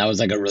early on, that was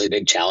like a really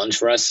big challenge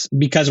for us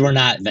because we're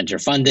not venture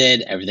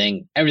funded.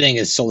 Everything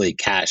is solely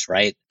cash,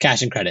 right?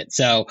 Cash and credit.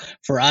 So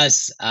for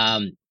us,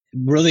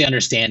 really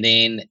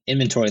understanding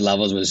inventory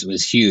levels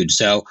was huge.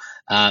 So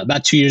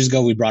about 2 years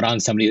ago, we brought on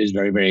somebody who's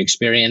very, very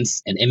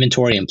experienced in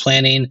inventory and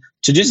planning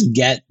to just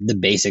get the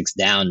basics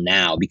down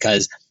now,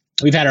 because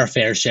we've had our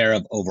fair share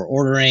of over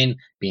ordering,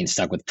 being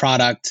stuck with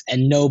product,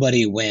 and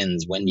nobody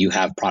wins when you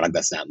have product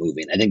that's not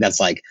moving. I think that's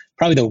like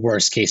probably the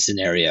worst case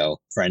scenario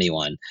for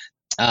anyone.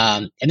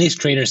 And these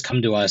creators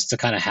come to us to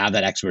kind of have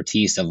that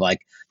expertise of like,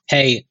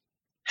 hey,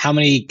 how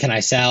many can I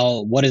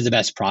sell? What is the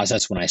best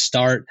process when I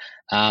start?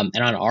 And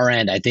on our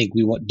end, I think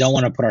we don't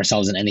want to put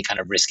ourselves in any kind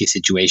of risky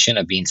situation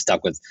of being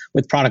stuck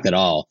with product at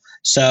all.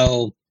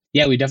 So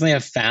yeah, we definitely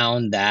have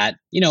found that,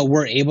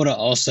 we're able to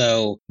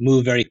also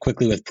move very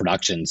quickly with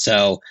production.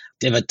 So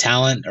if a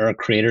talent or a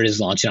creator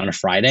is launching on a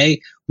Friday,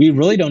 we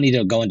really don't need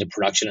to go into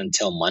production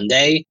until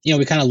Monday.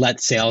 We kind of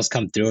let sales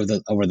come through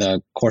over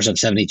the course of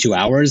 72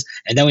 hours,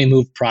 and then we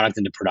move product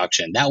into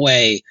production. That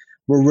way,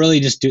 we're really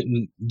just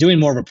doing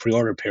more of a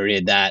pre-order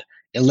period that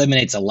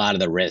eliminates a lot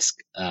of the risk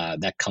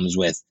that comes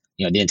with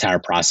the entire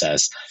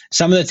process.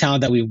 Some of the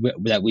talent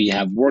that we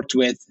have worked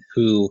with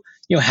who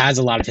has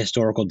a lot of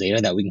historical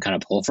data that we can kind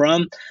of pull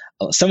from.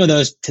 Some of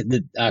those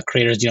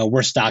creators,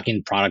 we're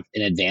stocking product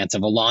in advance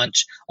of a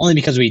launch only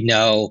because we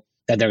know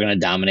that they're going to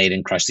dominate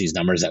and crush these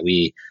numbers that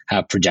we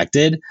have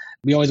projected.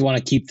 We always want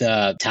to keep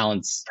the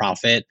talent's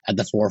profit at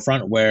the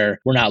forefront where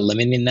we're not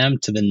limiting them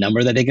to the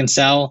number that they can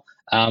sell.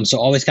 So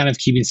always kind of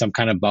keeping some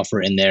kind of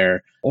buffer in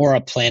there or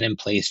a plan in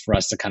place for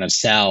us to kind of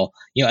sell,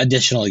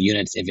 additional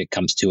units if it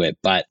comes to it.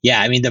 But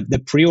yeah,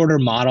 the pre-order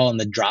model and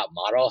the drop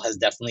model has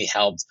definitely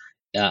helped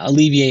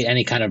alleviate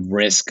any kind of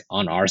risk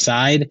on our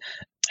side,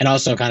 and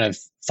also kind of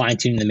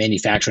fine-tuning the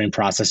manufacturing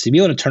process to be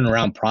able to turn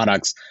around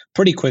products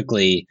pretty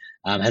quickly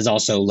has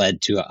also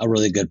led to a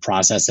really good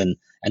process and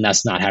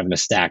us not having to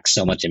stack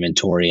so much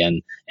inventory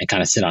and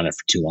kind of sit on it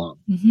for too long.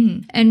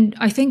 Mm-hmm. And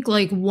I think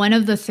like one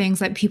of the things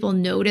that people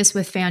notice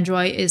with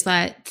FanJoy is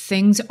that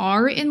things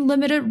are in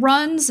limited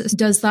runs.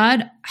 Does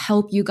that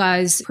help you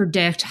guys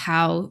predict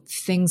how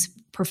things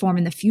perform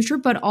in the future?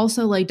 But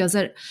also, like, does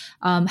it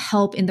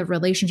help in the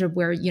relationship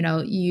where,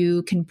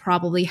 you can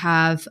probably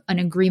have an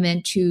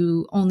agreement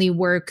to only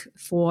work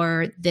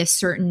for this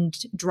certain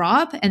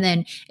drop, and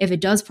then if it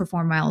does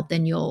perform well,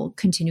 then you'll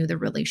continue the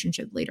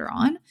relationship later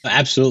on?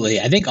 Absolutely.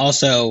 I think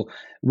also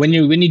when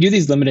you do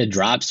these limited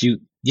drops, you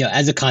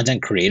as a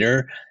content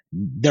creator,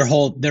 their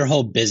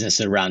whole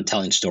business around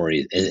telling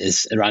stories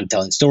is around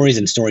telling stories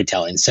and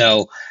storytelling.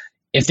 So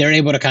if they're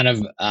able to kind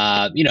of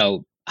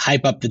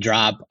hype up the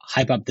drop,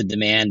 hype up the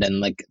demand,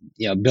 and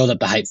build up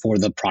the hype for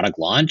the product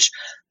launch,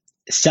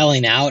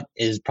 selling out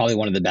is probably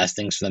one of the best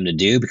things for them to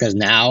do, because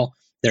now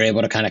they're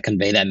able to kind of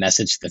convey that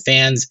message to the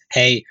fans.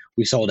 Hey,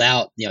 we sold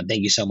out.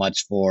 Thank you so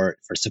much for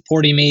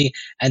supporting me.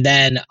 And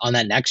then on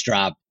that next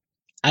drop,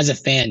 as a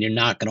fan, you're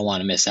not going to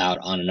want to miss out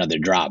on another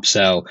drop.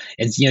 So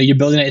it's, you're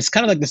building it. It's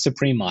kind of like the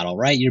Supreme model,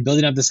 right? You're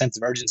building up the sense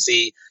of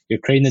urgency. You're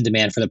creating the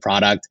demand for the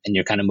product, and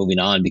you're kind of moving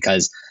on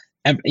because,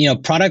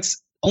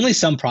 products, only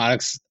some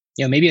products,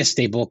 maybe a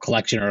staple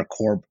collection or a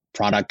core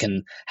product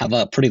can have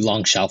a pretty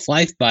long shelf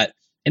life. But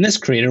in this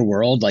creator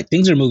world, like,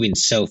 things are moving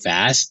so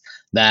fast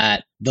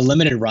that the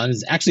limited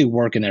runs actually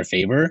work in their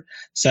favor.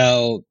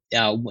 So,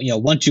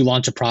 once you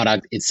launch a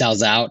product, it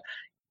sells out.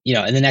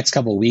 In the next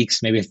couple of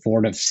weeks, maybe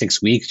 4 to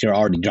 6 weeks, you're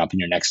already dropping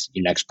your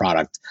next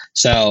product.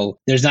 So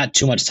there's not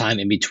too much time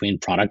in between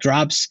product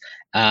drops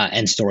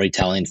and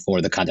storytelling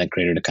for the content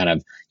creator to kind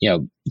of,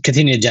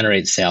 continue to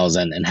generate sales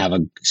and have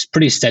a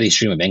pretty steady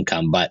stream of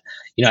income. But,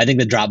 I think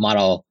the drop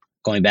model,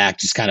 going back,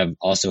 just kind of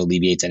also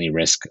alleviates any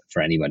risk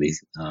for anybody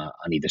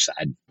on either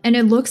side. And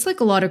it looks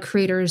like a lot of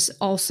creators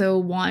also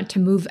want to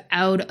move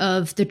out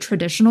of the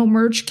traditional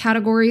merch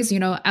categories,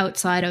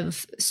 outside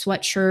of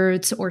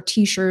sweatshirts or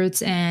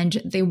t-shirts,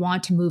 and they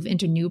want to move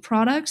into new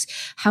products.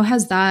 How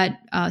has that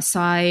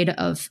side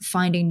of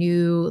finding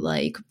new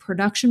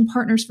production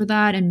partners for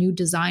that and new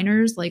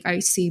designers? Like, I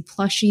see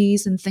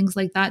plushies and things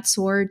like that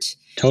sort.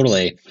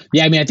 Totally.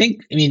 Yeah.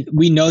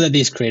 We know that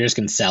these creators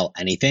can sell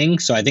anything.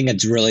 So I think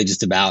it's really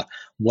just about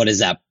what is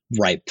that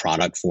right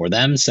product for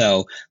them.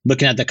 So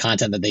looking at the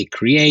content that they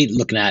create,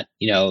 looking at,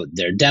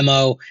 their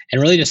demo,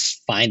 and really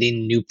just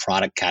finding new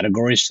product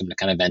categories for them to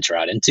kind of venture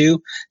out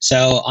into.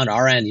 So on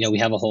our end, we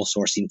have a whole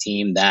sourcing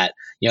team that,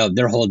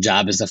 their whole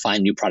job is to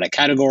find new product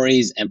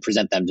categories and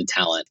present them to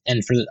talent.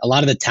 And for a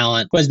lot of the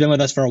talent who has been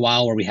with us for a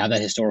while, where we have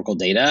that historical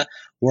data,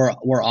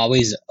 we're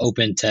always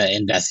open to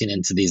investing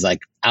into these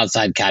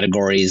outside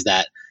categories,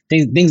 that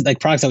things like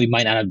products that we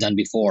might not have done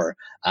before,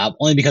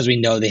 only because we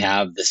know they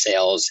have the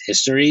sales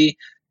history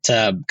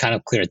to kind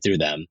of clear through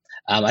them.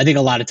 I think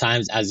a lot of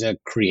times as a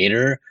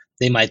creator,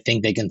 they might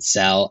think they can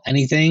sell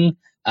anything,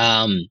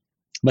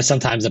 but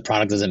sometimes the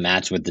product doesn't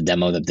match with the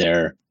demo that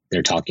they're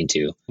talking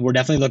to. We're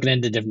definitely looking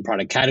into different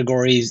product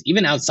categories,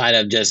 even outside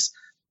of just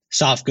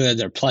soft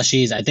goods or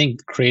plushies. I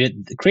think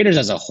creators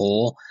as a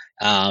whole,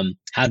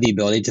 have the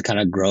ability to kind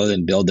of grow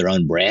and build their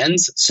own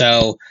brands.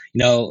 So,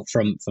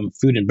 from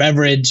food and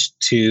beverage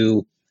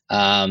to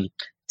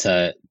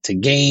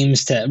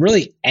games to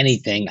really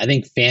anything, I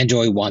think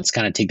FanJoy wants to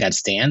kind of take that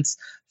stance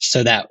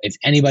so that if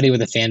anybody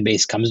with a fan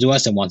base comes to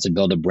us and wants to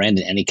build a brand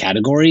in any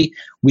category,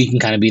 we can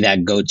kind of be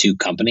that go-to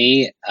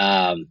company,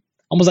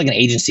 almost like an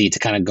agency to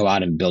kind of go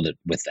out and build it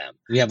with them.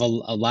 We have a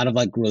lot of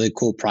like really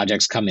cool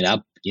projects coming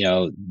up,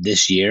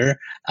 this year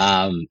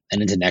and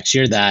into next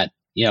year that,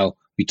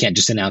 we can't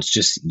just announce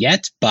just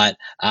yet, but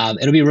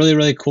it'll be really,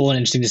 really cool and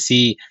interesting to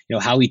see,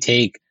 how we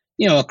take,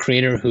 a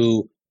creator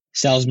who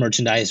sells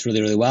merchandise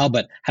really, really well,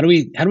 but how do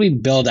we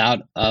build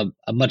out a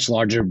much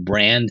larger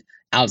brand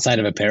outside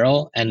of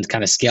apparel and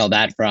kind of scale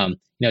that from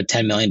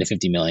 10 million to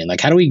 50 million?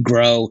 Like, how do we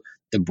grow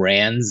the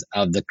brands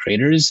of the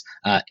creators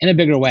in a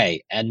bigger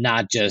way and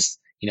not just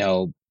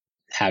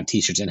have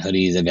t-shirts and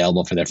hoodies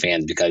available for their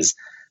fans? Because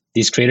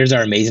these creators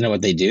are amazing at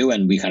what they do,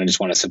 and we kind of just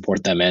want to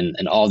support them in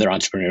all their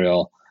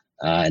entrepreneurial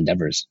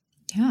endeavors.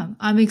 Yeah,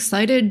 I'm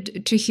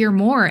excited to hear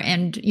more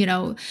and,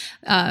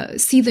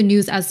 see the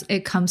news as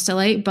it comes to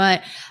light.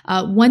 But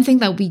one thing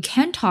that we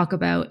can talk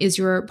about is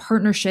your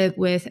partnership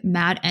with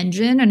Mad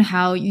Engine and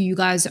how you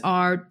guys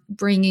are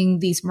bringing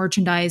these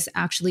merchandise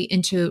actually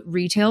into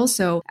retail.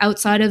 So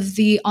outside of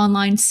the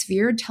online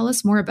sphere, tell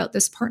us more about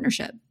this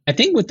partnership. I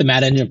think with the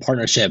Mad Engine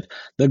partnership,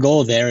 the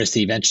goal there is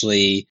to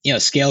eventually,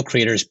 scale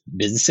creators'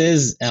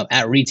 businesses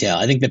at retail.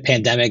 I think the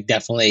pandemic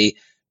definitely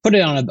put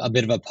it on a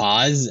bit of a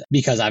pause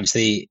because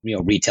obviously,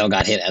 retail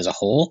got hit as a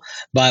whole,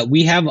 but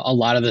we have a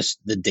lot of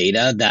the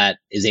data that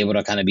is able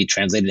to kind of be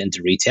translated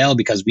into retail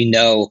because we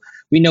know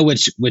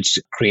which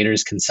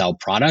creators can sell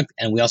product,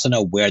 and we also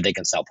know where they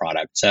can sell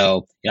product.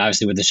 So,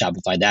 obviously with the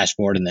Shopify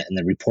dashboard and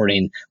the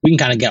reporting, we can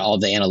kind of get all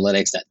the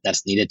analytics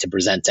that's needed to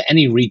present to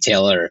any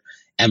retailer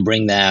and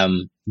bring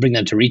them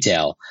to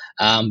retail.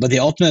 But the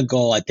ultimate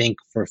goal, I think,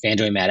 for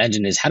FanJoy Mad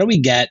Engine is how do we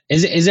get,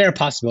 is there a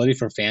possibility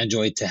for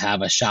FanJoy to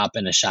have a shop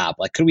in a shop?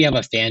 Like, could we have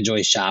a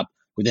FanJoy shop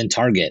within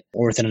Target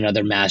or within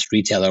another mass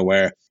retailer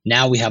where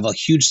now we have a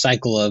huge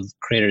cycle of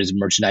creators,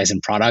 merchandise,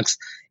 and products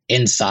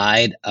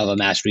inside of a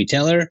mass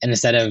retailer? And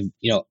instead of,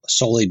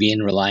 solely being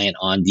reliant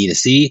on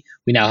D2C,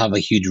 we now have a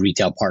huge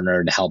retail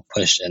partner to help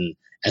push and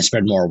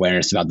spread more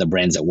awareness about the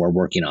brands that we're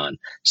working on.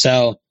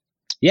 So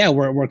yeah,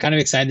 we're kind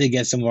of excited to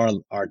get some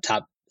of our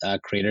top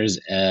creators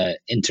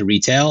into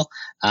retail,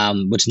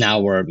 which now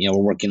we're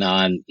working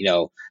on,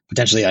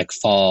 potentially like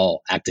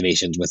fall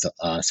activations with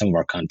some of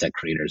our content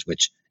creators,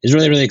 which is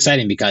really, really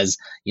exciting because,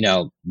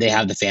 they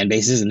have the fan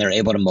bases and they're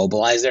able to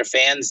mobilize their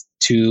fans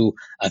to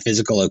a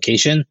physical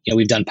location.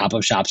 We've done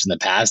pop-up shops in the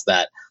past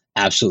that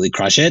absolutely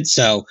crush it.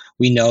 So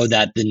we know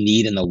that the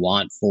need and the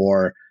want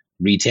for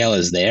retail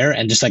is there,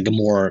 and just like a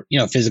more,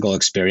 physical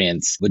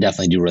experience would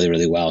definitely do really,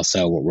 really well.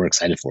 So we're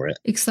excited for it.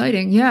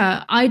 Exciting.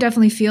 Yeah. I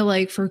definitely feel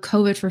like for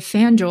COVID, for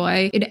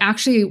FanJoy, it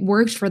actually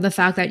worked for the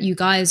fact that you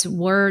guys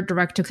were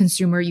direct to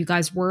consumer, you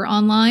guys were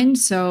online.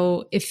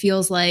 So it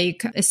feels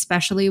like,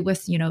 especially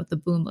with,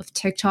 the boom of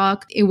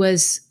TikTok, it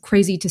was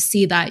crazy to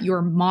see that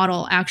your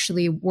model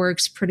actually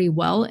works pretty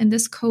well in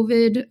this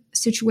COVID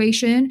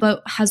situation.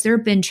 But has there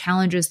been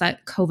challenges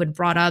that COVID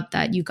brought up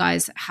that you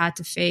guys had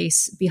to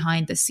face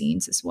behind the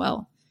scenes as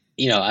well?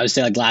 I would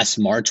say like last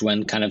March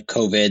when kind of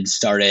COVID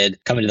started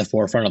coming to the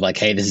forefront of like,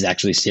 hey, this is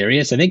actually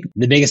serious. I think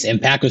the biggest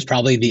impact was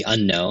probably the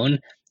unknown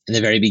in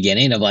the very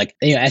beginning of like,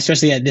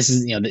 especially that this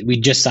is, we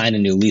just signed a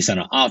new lease on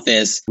an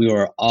office. We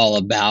were all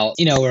about,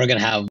 we're going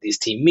to have these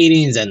team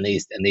meetings and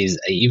these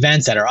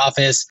events at our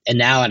office. And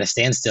now at a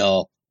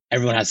standstill,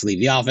 everyone has to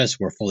leave the office.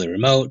 We're fully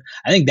remote.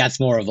 I think that's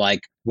more of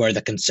like where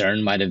the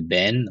concern might have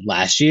been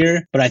last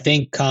year. But I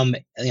think come,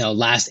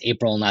 last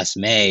April and last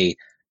May,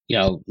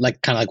 like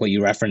kind of like what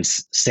you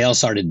referenced, sales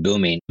started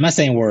booming. I'm not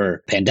saying we're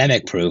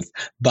pandemic proof,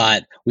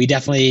 but we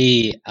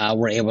definitely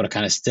were able to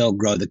kind of still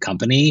grow the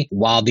company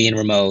while being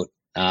remote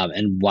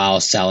and while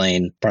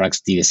selling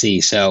products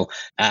D2C. So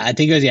I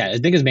think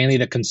it was mainly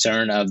the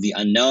concern of the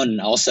unknown,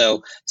 and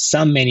also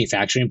some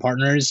manufacturing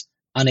partners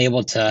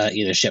unable to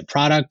either ship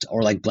product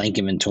or like blank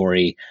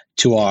inventory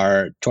to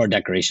our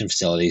decoration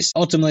facilities.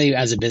 Ultimately,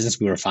 as a business,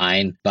 we were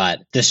fine, but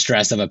the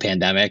stress of a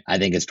pandemic, I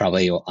think, is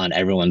probably on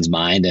everyone's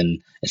mind. And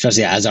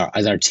especially as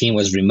our team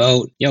was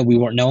remote, no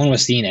one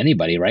was seeing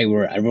anybody, right?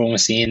 Everyone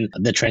was seeing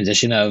the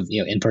transition of,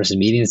 in-person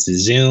meetings to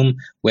Zoom,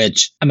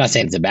 which I'm not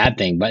saying it's a bad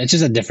thing, but it's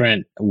just a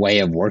different way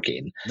of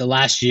working. The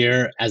last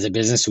year as a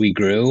business, we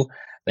grew.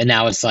 But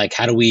now it's like,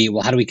 how do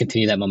we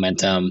continue that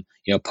momentum,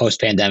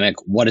 post-pandemic?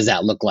 What does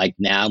that look like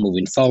now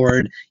moving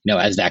forward?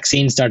 As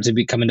vaccines start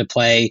to come into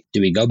play,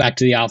 do we go back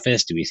to the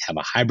office? Do we have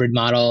a hybrid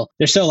model?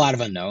 There's still a lot of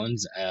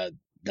unknowns.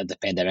 that the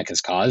pandemic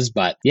has caused.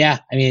 But yeah,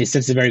 I mean,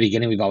 since the very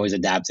beginning, we've always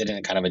adapted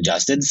and kind of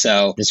adjusted.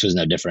 So this was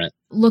no different.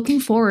 Looking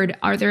forward,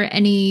 are there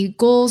any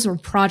goals or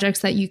projects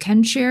that you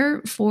can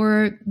share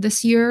for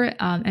this year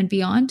and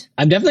beyond?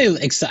 I'm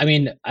definitely excited. I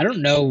mean, I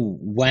don't know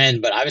when,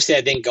 but obviously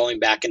I think going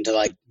back into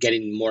like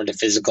getting more into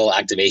physical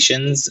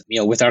activations,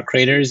 with our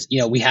creators,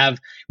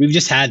 we've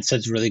just had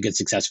such really good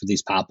success with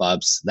these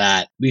pop-ups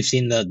that we've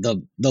seen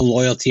the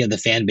loyalty of the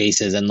fan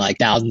bases and like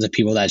thousands of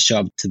people that show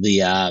up to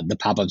the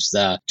pop-ups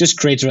just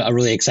creates a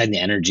really exciting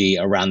energy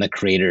around the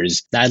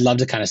creators that I'd love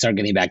to kind of start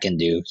getting back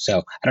into.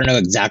 So I don't know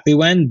exactly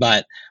when,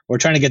 but we're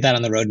trying to get that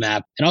on the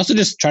roadmap and also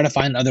just try to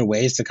find other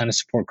ways to kind of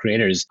support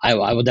creators. I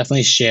will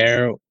definitely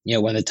share,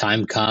 when the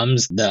time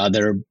comes, the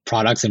other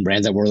products and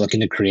brands that we're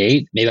looking to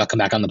create. Maybe I'll come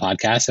back on the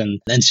podcast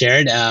and share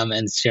it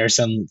and share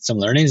some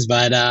learnings.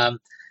 But I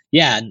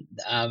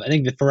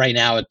think that for right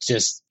now, it's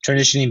just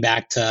transitioning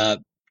back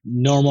to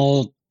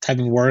normal type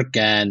of work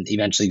and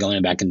eventually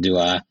going back into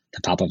the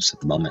pop-ups at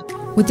the moment.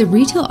 With the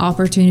retail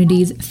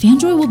opportunities,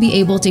 FanJoy will be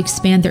able to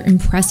expand their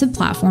impressive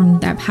platform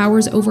that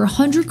powers over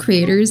 100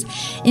 creators,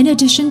 in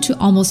addition to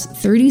almost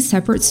 30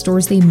 separate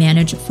stores they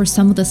manage for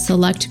some of the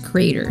select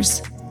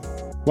creators.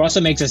 What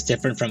also makes us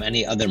different from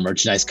any other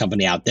merchandise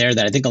company out there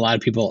that I think a lot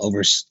of people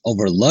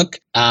overlook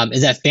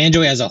is that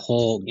FanJoy as a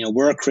whole,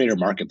 we're a creator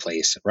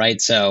marketplace,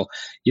 right? So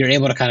you're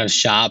able to kind of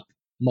shop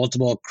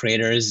multiple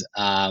creators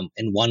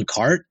in one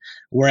cart,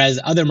 whereas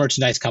other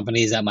merchandise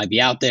companies that might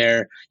be out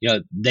there,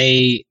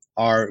 they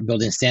are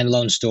building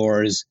standalone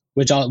stores,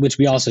 which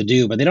we also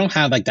do, but they don't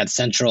have like that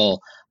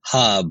central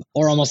hub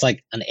or almost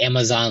like an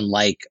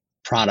Amazon-like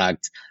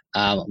product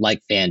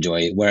like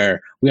FanJoy,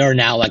 where we are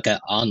now like an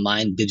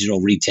online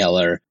digital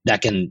retailer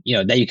that can,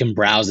 that you can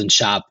browse and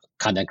shop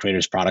content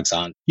creators' products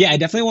on. Yeah, I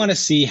definitely want to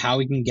see how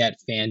we can get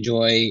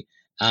FanJoy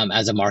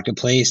as a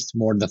marketplace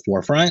more to the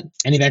forefront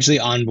and eventually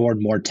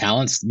onboard more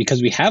talents,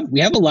 because we have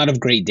a lot of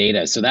great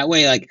data. So that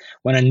way, like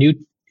when a new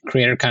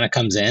creator kind of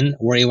comes in,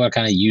 we're able to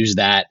kind of use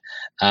that,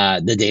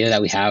 the data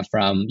that we have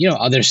from,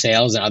 other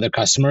sales and other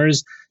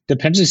customers to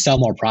potentially sell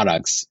more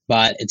products.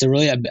 But it's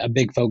a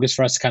big focus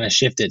for us to kind of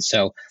shift it.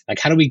 So like,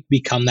 how do we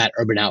become that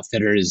Urban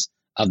Outfitters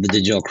of the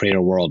digital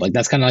creator world? Like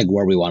that's kind of like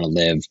where we want to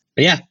live.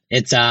 But yeah,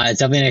 it's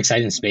definitely an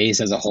exciting space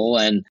as a whole.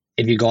 And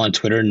if you go on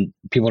Twitter and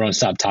people don't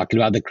stop talking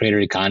about the creator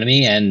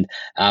economy, and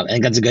I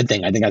think that's a good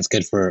thing. I think that's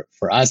good for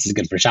us. It's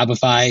good for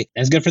Shopify, and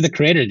it's good for the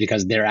creators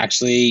because they're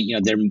actually,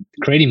 they're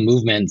creating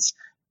movements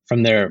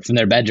from their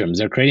bedrooms.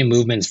 They're creating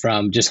movements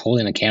from just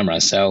holding a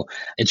camera. So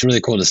it's really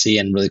cool to see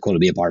and really cool to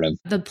be a part of.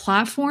 The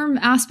platform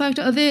aspect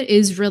of it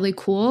is really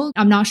cool.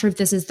 I'm not sure if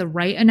this is the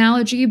right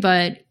analogy,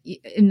 but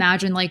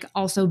imagine like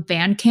also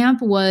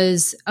Bandcamp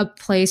was a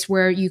place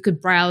where you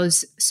could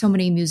browse so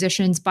many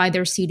musicians, buy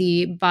their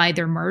CD, buy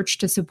their merch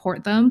to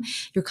support them.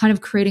 You're kind of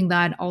creating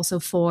that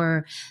also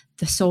for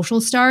the social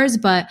stars,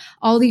 but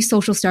all these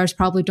social stars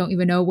probably don't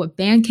even know what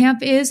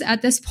Bandcamp is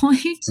at this point.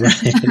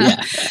 Right.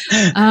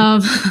 Yeah.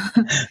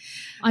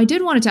 I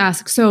did wanted to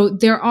ask, so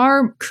there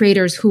are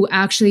creators who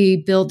actually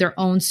build their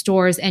own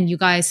stores and you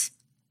guys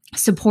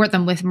support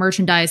them with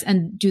merchandise.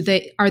 And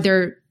are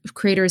there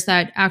creators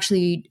that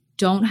actually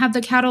don't have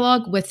the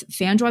catalog with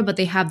FanJoy, but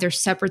they have their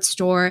separate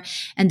store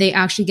and they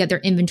actually get their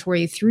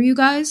inventory through you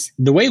guys?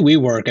 The way we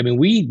work, I mean,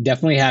 we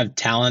definitely have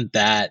talent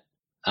that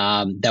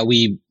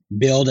we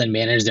build and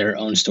manage their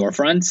own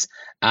storefronts,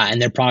 and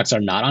their products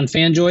are not on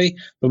FanJoy.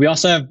 But we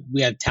also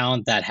have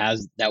talent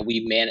that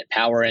we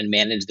power and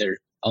manage their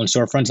own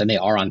storefronts, and they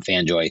are on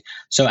FanJoy.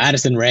 So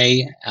Addison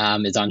Rae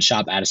is on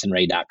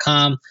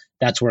shopaddisonrae.com.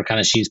 That's where kind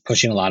of she's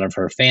pushing a lot of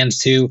her fans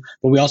to.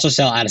 But we also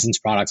sell Addison's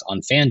products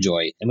on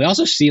FanJoy, and we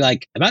also see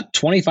like about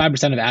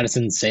 25% of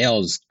Addison's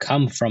sales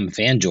come from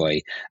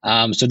FanJoy.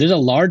 So there's a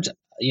large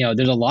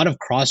there's a lot of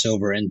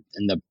crossover in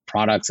the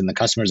products and the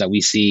customers that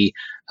we see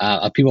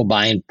of people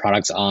buying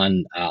products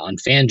on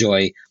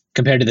FanJoy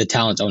compared to the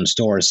talent's own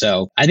store.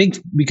 So I think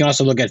we can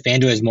also look at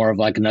FanJoy as more of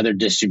like another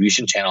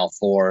distribution channel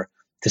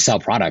to sell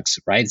products,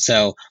 right?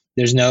 So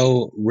there's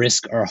no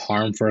risk or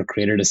harm for a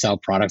creator to sell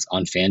products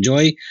on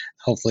FanJoy.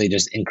 Hopefully it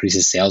just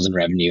increases sales and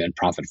revenue and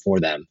profit for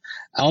them.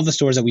 All the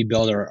stores that we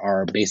build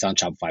are based on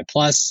Shopify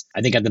Plus.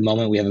 I think at the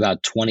moment we have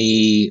about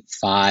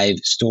 25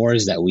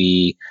 stores that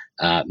we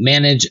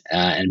manage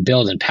and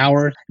build and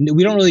power.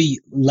 We don't really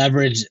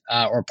leverage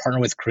or partner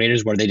with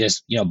creators where they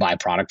just buy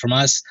product from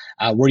us.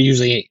 We're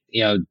usually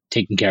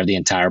taking care of the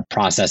entire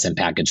process and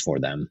package for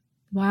them.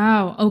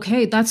 Wow.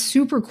 Okay. That's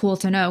super cool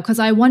to know because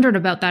I wondered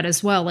about that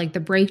as well, like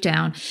the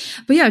breakdown.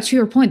 But yeah, to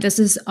your point, this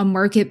is a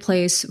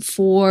marketplace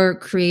for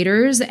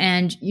creators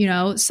and,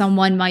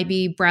 someone might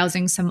be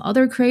browsing some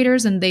other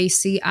creators and they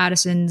see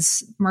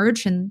Addison's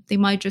merch and they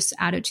might just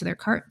add it to their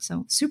cart.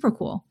 So super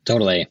cool.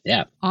 Totally.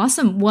 Yeah.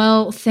 Awesome.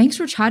 Well, thanks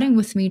for chatting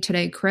with me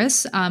today,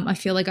 Chris. I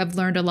feel like I've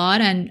learned a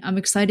lot and I'm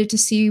excited to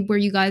see where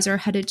you guys are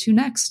headed to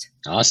next.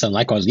 Awesome.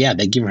 Likewise. Yeah.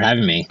 Thank you for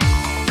having me.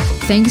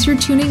 Thanks for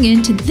tuning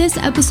in to this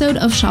episode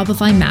of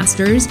Shopify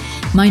Masters.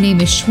 My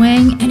name is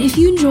Shuang, and if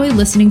you enjoy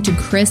listening to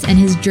Chris and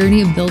his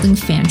journey of building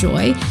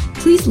FanJoy,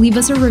 Please leave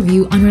us a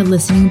review on your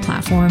listening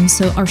platform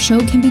so our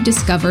show can be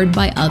discovered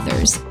by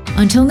others.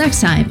 Until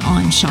next time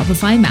on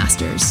Shopify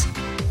Masters.